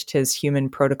finished his human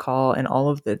protocol and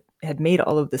had made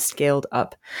all of the scaled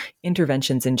up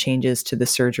interventions and changes to the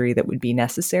surgery that would be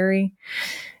necessary,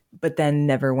 but then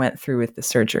never went through with the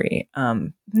surgery.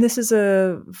 This is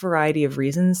a variety of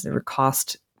reasons. There were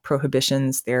cost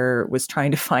prohibitions. There was trying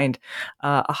to find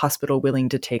a hospital willing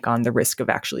to take on the risk of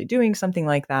actually doing something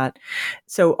like that.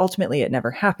 So ultimately it never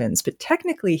happens, but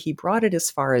technically he brought it as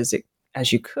far as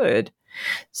you could.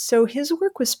 So his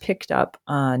work was picked up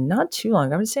not too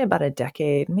long, I would say about a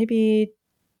decade, maybe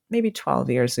 12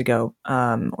 years ago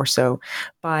or so,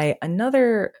 by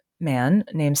another man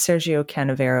named Sergio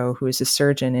Canavero, who is a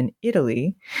surgeon in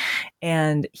Italy.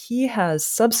 And he has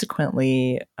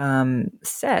subsequently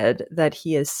said that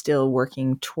he is still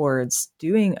working towards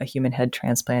doing a human head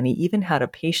transplant. He even had a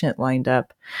patient lined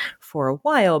up for a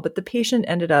while, but the patient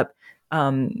ended up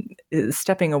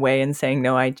stepping away and saying,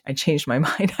 no, I changed my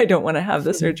mind. I don't want to have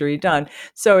the surgery done.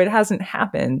 So it hasn't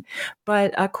happened.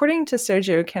 But according to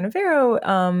Sergio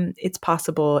Canavero, it's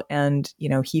possible. And,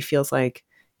 he feels like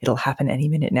it'll happen any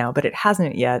minute now, but it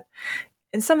hasn't yet.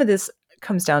 And some of this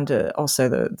comes down to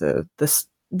also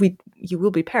you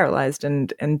will be paralyzed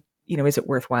and is it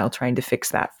worthwhile trying to fix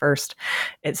that first,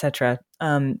 etc.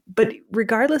 But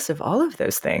regardless of all of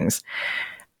those things,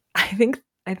 I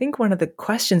think one of the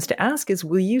questions to ask is,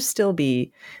 will you still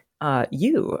be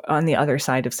you on the other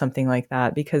side of something like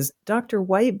that, because Dr.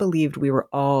 White believed we were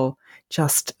all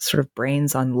just sort of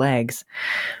brains on legs.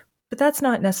 But that's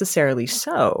not necessarily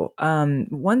so.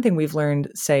 One thing we've learned,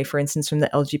 say, for instance, from the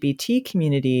LGBT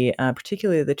community,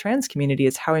 particularly the trans community,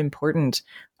 is how important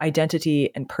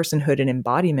identity and personhood and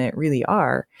embodiment really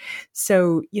are.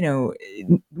 So,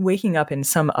 waking up in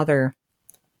some other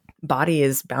body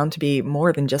is bound to be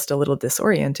more than just a little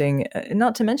disorienting,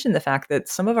 not to mention the fact that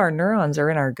some of our neurons are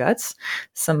in our guts.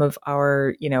 Some of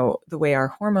our, the way our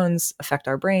hormones affect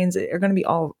our brains are going to be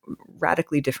all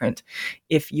radically different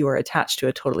if you are attached to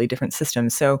a totally different system.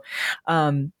 So,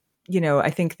 I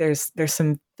think there's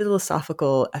some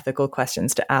philosophical, ethical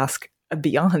questions to ask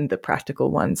beyond the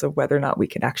practical ones of whether or not we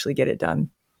can actually get it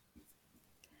done.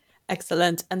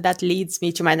 Excellent. And that leads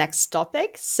me to my next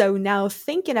topic. So now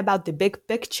thinking about the big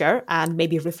picture and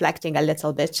maybe reflecting a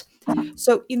little bit.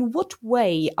 So in what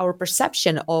way our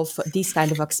perception of these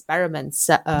kind of experiments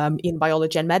in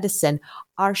biology and medicine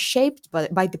are shaped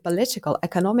by the political,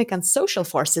 economic, and social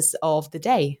forces of the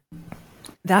day?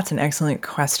 That's an excellent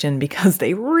question, because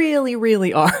they really,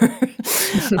 really are.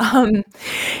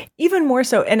 Even more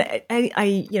so. And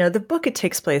I the book, it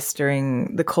takes place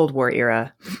during the Cold War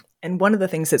era. And one of the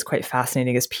things that's quite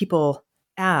fascinating is people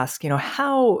ask,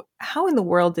 how in the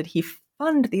world did he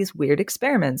fund these weird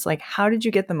experiments? Like, how did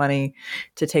you get the money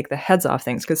to take the heads off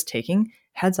things? Because taking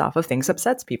heads off of things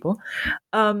upsets people.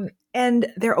 And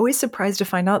they're always surprised to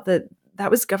find out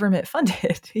that was government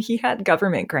funded. He had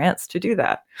government grants to do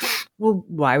that. Well,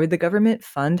 why would the government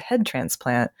fund head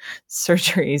transplant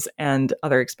surgeries and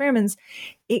other experiments?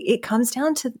 It comes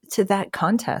down to that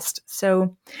contest.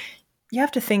 So you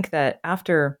have to think that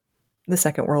after the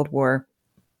Second World War,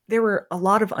 there were a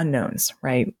lot of unknowns,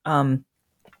 right?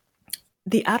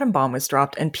 The atom bomb was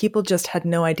dropped and people just had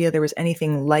no idea there was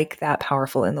anything like that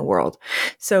powerful in the world.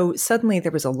 So suddenly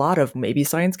there was a lot of maybe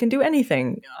science can do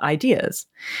anything ideas.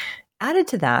 Added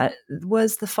to that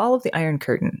was the fall of the Iron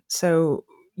Curtain. So,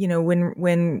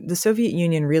 when the Soviet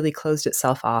Union really closed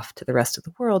itself off to the rest of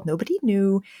the world, nobody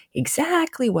knew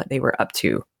exactly what they were up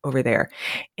to over there.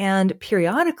 And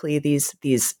periodically, these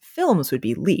films would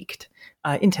be leaked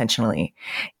intentionally.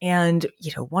 And,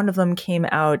 one of them came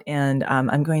out, and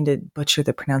I'm going to butcher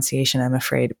the pronunciation, I'm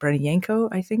afraid, Bryanko,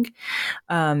 I think.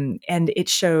 And it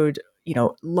showed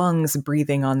lungs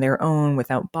breathing on their own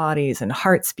without bodies and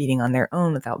hearts beating on their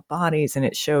own without bodies. And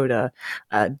it showed a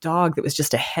dog that was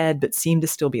just a head but seemed to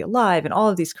still be alive, and all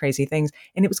of these crazy things.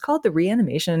 And it was called the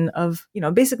reanimation of,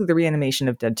 basically the reanimation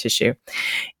of dead tissue.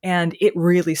 And it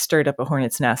really stirred up a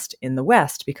hornet's nest in the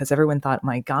West, because everyone thought,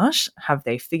 my gosh, have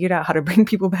they figured out how to bring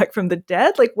people back from the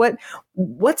dead? Like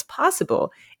what's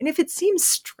possible? And if it seems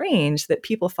strange that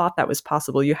people thought that was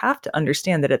possible, you have to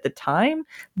understand that at the time,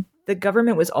 the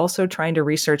government was also trying to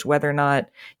research whether or not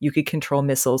you could control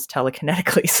missiles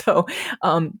telekinetically. So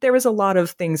there was a lot of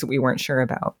things that we weren't sure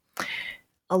about.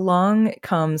 Along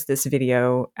comes this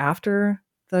video after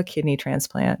the kidney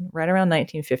transplant, right around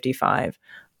 1955,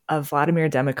 of Vladimir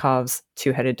Demikov's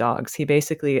two-headed dogs. He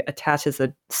basically attaches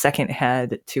a second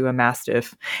head to a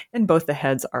mastiff, and both the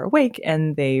heads are awake,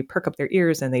 and they perk up their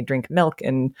ears, and they drink milk,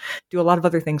 and do a lot of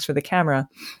other things for the camera.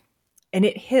 And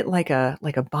it hit like a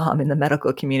bomb in the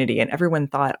medical community. And everyone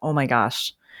thought, oh my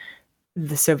gosh,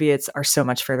 the Soviets are so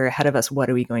much further ahead of us. What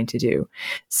are we going to do?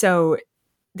 So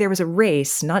there was a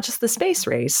race, not just the space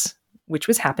race, which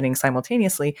was happening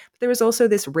simultaneously, but there was also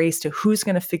this race to who's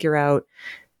going to figure out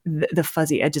the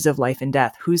fuzzy edges of life and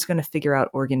death, who's going to figure out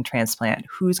organ transplant,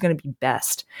 who's going to be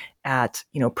best at,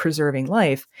 preserving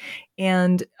life.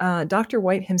 And Dr.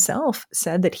 White himself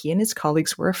said that he and his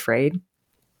colleagues were afraid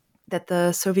that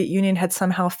the Soviet Union had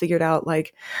somehow figured out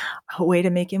like a way to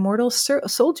make immortal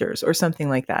soldiers or something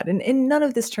like that. And none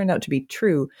of this turned out to be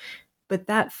true, but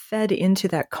that fed into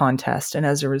that contest. And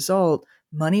as a result,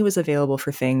 money was available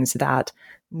for things that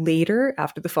later,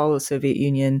 after the fall of the Soviet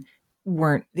Union,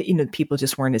 people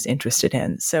just weren't as interested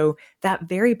in. So that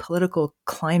very political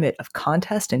climate of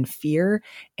contest and fear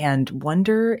and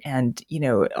wonder and,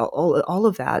 all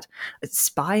of that,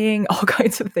 spying, all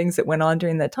kinds of things that went on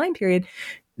during that time period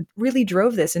really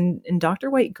drove this. And Dr.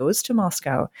 White goes to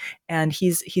Moscow, and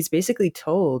he's basically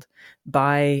told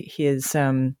by his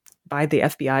by the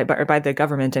FBI, or by the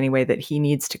government anyway, that he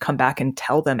needs to come back and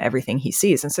tell them everything he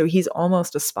sees. And so he's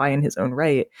almost a spy in his own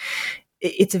right.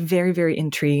 It's a very, very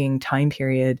intriguing time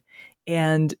period.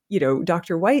 And,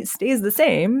 Dr. White stays the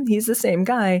same. He's the same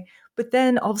guy. But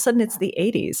then all of a sudden it's the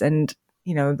 80s. And,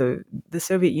 the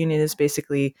Soviet Union is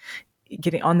basically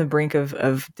getting on the brink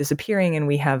of disappearing, and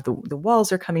we have the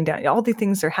walls are coming down. All these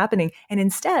things are happening, and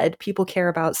instead people care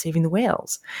about saving the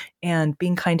whales and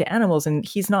being kind to animals, and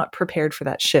he's not prepared for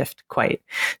that shift quite.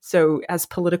 So as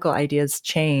political ideas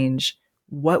change,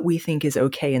 what we think is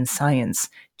okay in science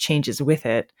changes with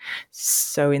it.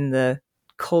 So in the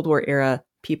Cold War era,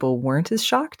 people weren't as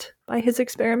shocked by his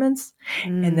experiments.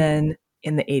 And then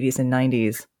in the 80s and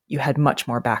 90s, you had much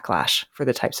more backlash for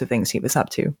the types of things he was up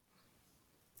to.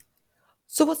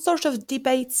 So what sort of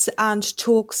debates and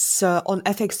talks on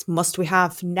ethics must we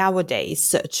have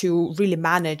nowadays to really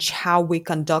manage how we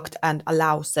conduct and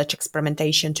allow such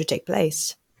experimentation to take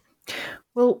place?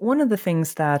 Well, one of the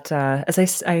things that,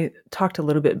 as I talked a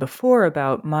little bit before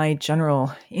about my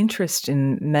general interest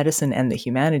in medicine and the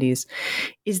humanities,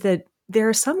 is that there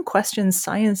are some questions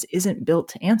science isn't built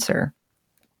to answer.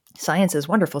 Science is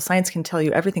wonderful. Science can tell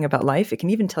you everything about life. It can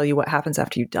even tell you what happens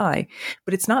after you die,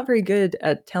 but it's not very good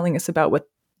at telling us about what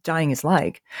dying is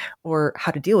like or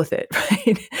how to deal with it,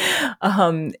 right?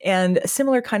 And a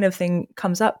similar kind of thing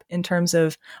comes up in terms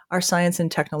of our science and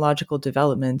technological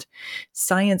development.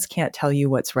 Science can't tell you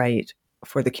what's right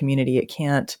for the community. It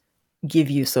can't give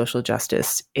you social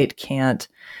justice. It can't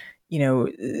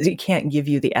give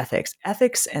you the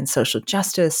ethics and social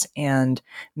justice and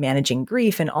managing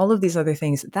grief and all of these other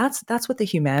things. That's what the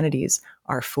humanities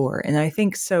are for. And I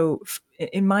think so,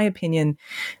 in my opinion,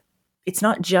 it's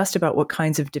not just about what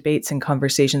kinds of debates and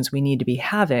conversations we need to be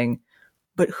having,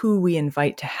 but who we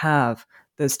invite to have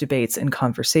those debates and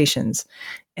conversations.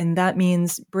 And that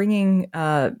means bringing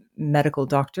medical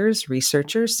doctors,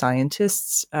 researchers,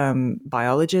 scientists,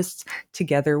 biologists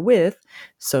together with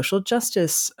social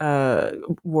justice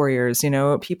warriors,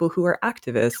 people who are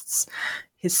activists,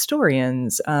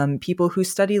 historians, people who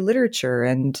study literature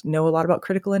and know a lot about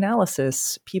critical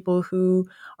analysis, people who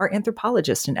are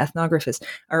anthropologists and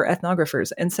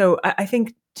ethnographers. And so I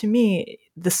think, to me,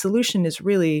 the solution is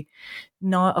really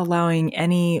not allowing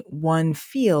any one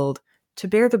field to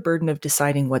bear the burden of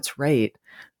deciding what's right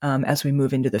as we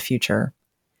move into the future.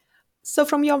 So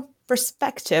from your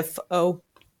perspective,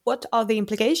 what are the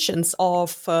implications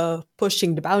of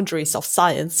pushing the boundaries of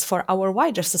science for our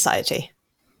wider society?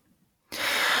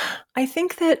 I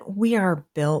think that we are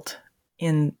built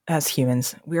as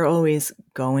humans, we're always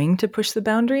going to push the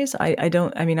boundaries.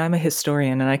 I'm a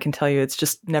historian, and I can tell you it's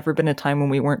just never been a time when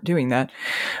we weren't doing that.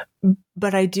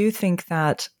 But I do think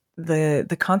that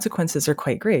the consequences are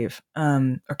quite grave,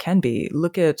 or can be.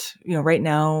 Look at, right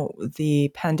now, the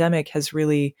pandemic has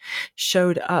really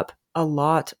showed up a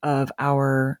lot of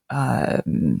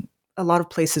a lot of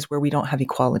places where we don't have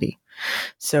equality.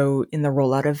 So in the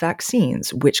rollout of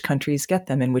vaccines, which countries get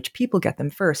them and which people get them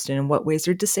first, and in what ways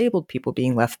are disabled people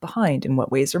being left behind, in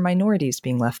what ways are minorities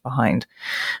being left behind.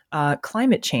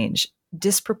 Climate change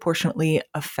disproportionately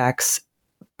affects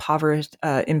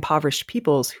impoverished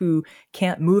peoples who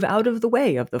can't move out of the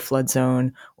way of the flood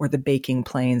zone or the baking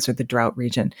plains or the drought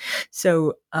region.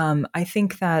 So I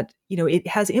think that, it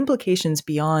has implications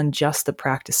beyond just the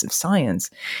practice of science.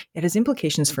 It has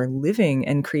implications for living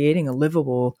and creating a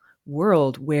livable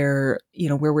world where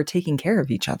we're taking care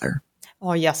of each other.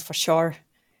 Oh, yes, for sure.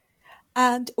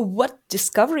 And what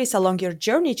discoveries along your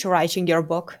journey to writing your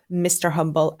book, Mr.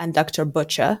 Humble and Dr.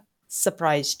 Butcher,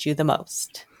 surprised you the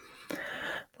most?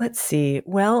 Let's see.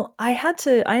 Well, I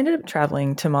ended up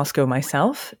traveling to Moscow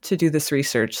myself to do this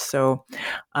research. So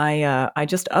I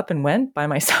just up and went by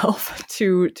myself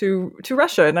to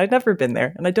Russia, and I'd never been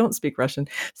there, and I don't speak Russian.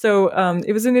 So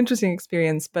it was an interesting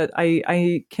experience, but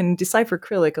I can decipher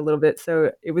Cyrillic a little bit.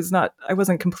 So I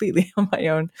wasn't completely on my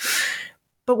own.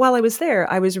 But while I was there,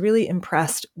 I was really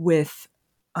impressed with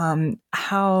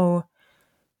how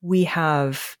we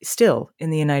have still in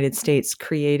the United States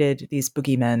created these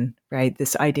boogeymen, right?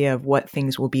 This idea of what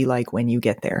things will be like when you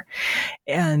get there.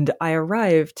 And I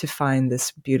arrived to find this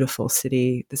beautiful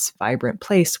city, this vibrant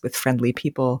place with friendly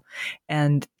people.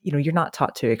 And, you're not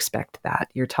taught to expect that.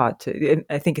 You're taught to,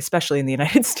 I think, especially in the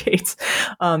United States,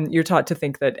 you're taught to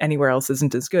think that anywhere else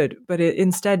isn't as good. But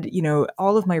instead,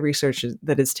 all of my research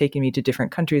that has taken me to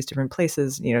different countries, different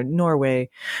places,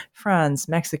 Norway, France,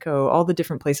 Mexico, all the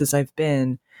different places I've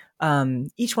been,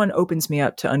 each one opens me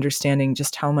up to understanding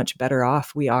just how much better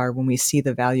off we are when we see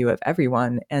the value of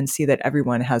everyone and see that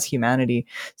everyone has humanity.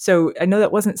 So I know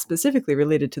that wasn't specifically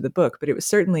related to the book, but it was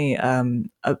certainly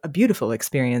a beautiful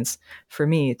experience for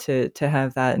me to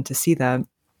have that and to see that.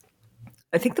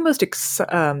 I think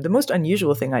the most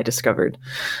unusual thing I discovered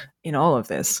in all of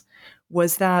this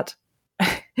was that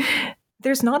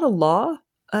there's not a law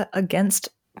against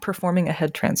performing a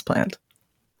head transplant.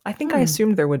 I think I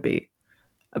assumed there would be.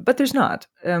 But there's not.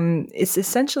 It's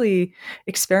essentially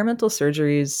experimental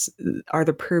surgeries are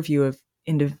the purview of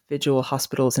individual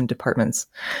hospitals and departments.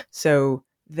 So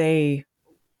they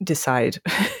decide.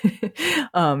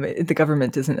 The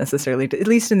government isn't necessarily, at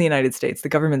least in the United States, the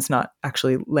government's not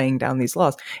actually laying down these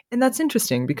laws. And that's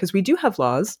interesting because we do have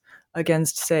laws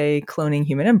against, say, cloning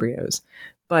human embryos,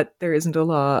 but there isn't a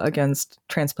law against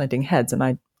transplanting heads. And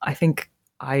I think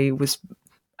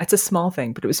it's a small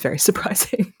thing, but it was very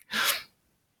surprising.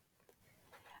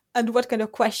 And what kind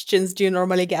of questions do you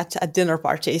normally get at dinner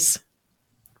parties?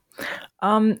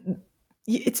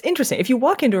 It's interesting. If you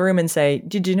walk into a room and say,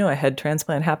 "Did you know a head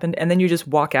transplant happened?" and then you just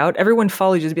walk out, everyone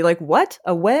follows you to be like, "What?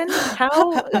 A when?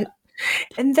 How?"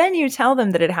 And then you tell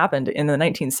them that it happened in the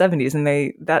 1970s,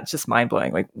 and that's just mind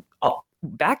blowing. Like, oh,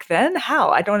 back then? How?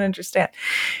 I don't understand.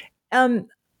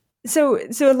 So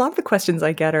a lot of the questions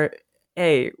I get are,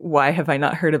 A, why have I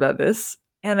not heard about this?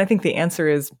 And I think the answer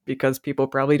is because people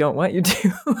probably don't want you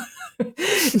to.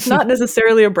 It's not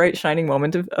necessarily a bright, shining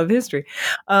moment of history.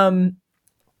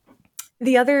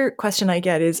 The other question I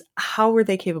get is, how were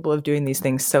they capable of doing these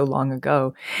things so long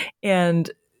ago?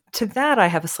 And to that, I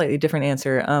have a slightly different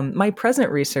answer. My present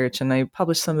research, and I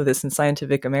published some of this in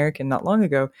Scientific American not long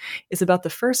ago, is about the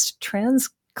first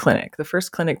trans clinic. The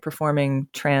first clinic performing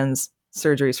trans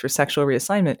surgeries for sexual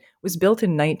reassignment was built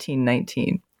in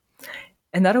 1919.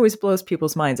 And that always blows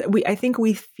people's minds. I think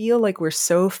we feel like we're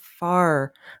so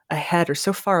far ahead or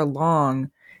so far along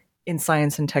in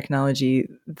science and technology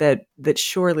that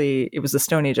surely it was the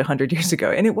Stone Age 100 years ago,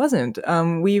 and it wasn't.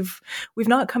 We've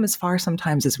not come as far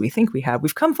sometimes as we think we have.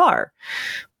 We've come far,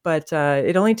 but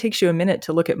it only takes you a minute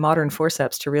to look at modern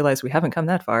forceps to realize we haven't come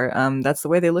that far. That's the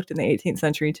way they looked in the 18th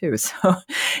century too. So,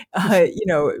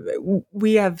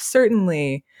 we have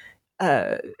certainly.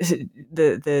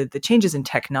 The changes in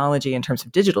technology in terms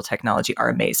of digital technology are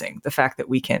amazing. The fact that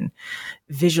we can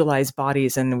visualize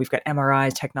bodies and we've got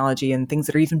MRI technology and things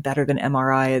that are even better than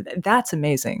MRI, that's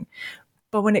amazing.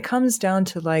 But when it comes down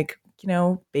to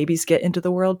babies get into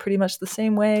the world pretty much the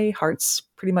same way, hearts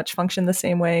pretty much function the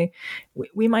same way,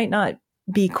 we might not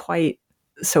be quite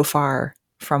so far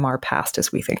from our past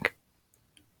as we think.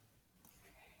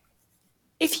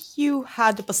 If you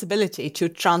had the possibility to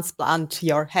transplant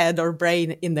your head or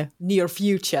brain in the near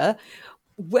future,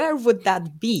 where would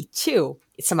that be to?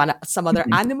 Some other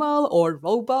animal or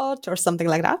robot or something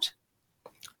like that?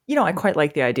 I quite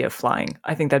like the idea of flying.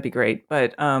 I think that'd be great,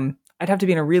 but I'd have to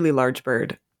be in a really large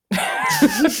bird.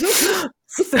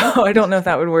 So I don't know if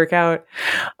that would work out.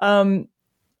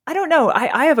 I don't know.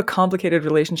 I have a complicated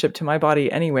relationship to my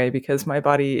body anyway, because my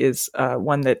body is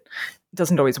one that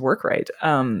doesn't always work right.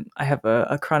 I have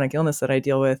a chronic illness that I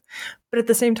deal with, but at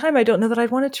the same time, I don't know that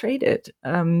I'd want to trade it.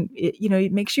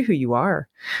 It makes you who you are.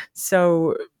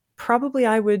 So probably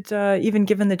I would, even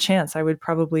given the chance, I would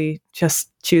probably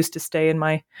just choose to stay in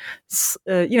my, it's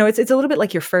a little bit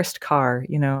like your first car.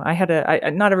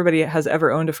 Not everybody has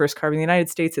ever owned a first car, but in the United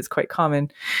States, it's quite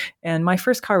common. And my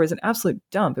first car was an absolute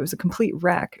dump. It was a complete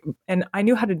wreck. And I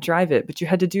knew how to drive it, but you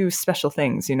had to do special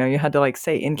things. You had to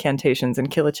say incantations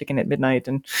and kill a chicken at midnight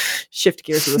and shift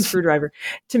gears with a screwdriver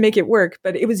to make it work.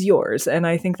 But it was yours. And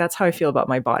I think that's how I feel about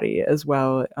my body as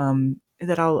well.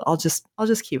 That I'll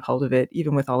just keep hold of it,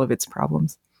 even with all of its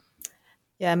problems.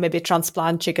 Yeah, maybe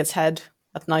transplant chicken's head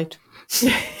at night.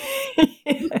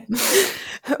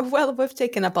 Well, we've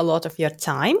taken up a lot of your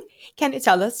time. Can you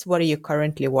tell us what are you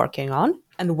currently working on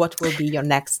and what will be your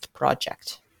next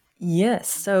project? Yes.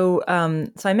 So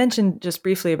I mentioned just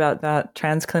briefly about that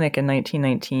trans clinic in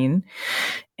 1919,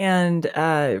 and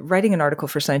writing an article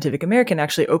for Scientific American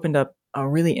actually opened up a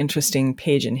really interesting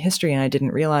page in history, and I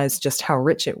didn't realize just how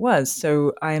rich it was.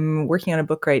 So I'm working on a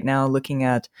book right now looking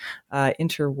at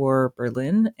interwar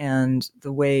Berlin and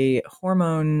the way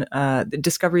the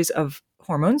discoveries of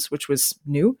hormones, which was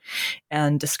new,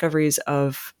 and discoveries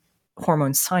of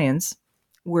hormone science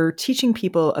were teaching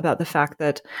people about the fact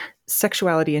that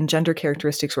sexuality and gender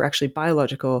characteristics were actually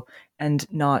biological and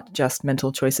not just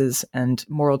mental choices and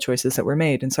moral choices that were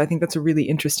made. And so I think that's a really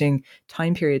interesting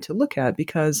time period to look at,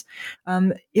 because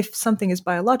if something is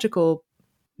biological,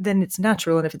 then it's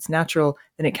natural. And if it's natural,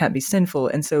 then it can't be sinful.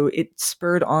 And so it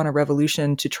spurred on a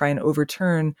revolution to try and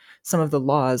overturn some of the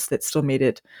laws that still made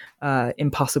it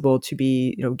impossible to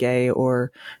be, gay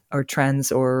or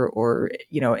trans or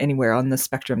anywhere on the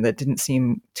spectrum that didn't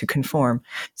seem to conform.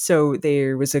 So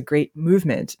there was a great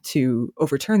movement to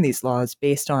overturn these laws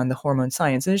based on the hormone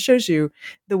science. And it shows you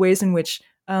the ways in which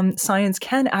science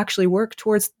can actually work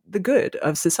towards the good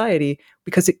of society,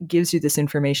 because it gives you this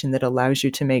information that allows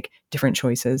you to make different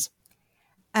choices.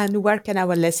 And where can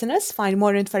our listeners find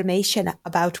more information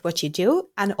about what you do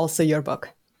and also your book?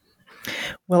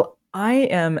 Well,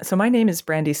 my name is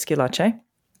Brandy Schillace.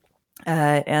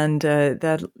 And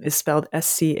that is spelled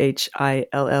Schillace.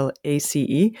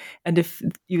 And if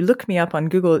you look me up on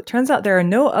Google, it turns out there are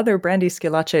no other Brandy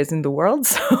Schillaces in the world.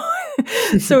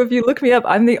 So if you look me up,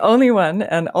 I'm the only one,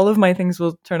 and all of my things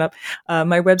will turn up.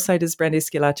 My website is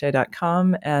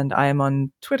brandyschillace.com, and I am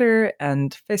on Twitter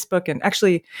and Facebook. And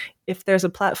actually, if there's a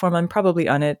platform, I'm probably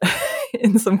on it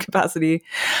in some capacity.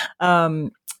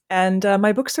 And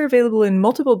my books are available in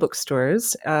multiple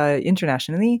bookstores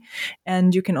internationally.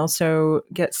 And you can also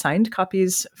get signed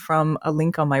copies from a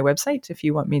link on my website if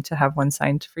you want me to have one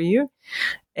signed for you.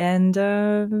 And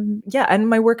and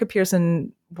my work appears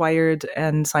in Wired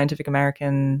and Scientific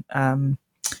American,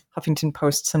 Huffington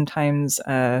Post sometimes.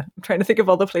 I'm trying to think of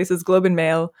all the places, Globe and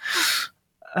Mail.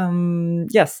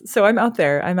 Yes, so I'm out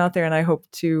there, and I hope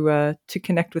to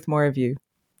connect with more of you.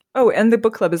 Oh, and the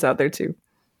book club is out there too.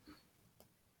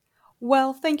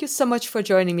 Well, thank you so much for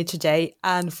joining me today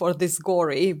and for this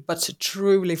gory but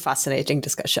truly fascinating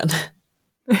discussion.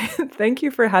 Thank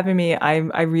you for having me.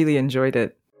 I really enjoyed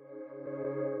it.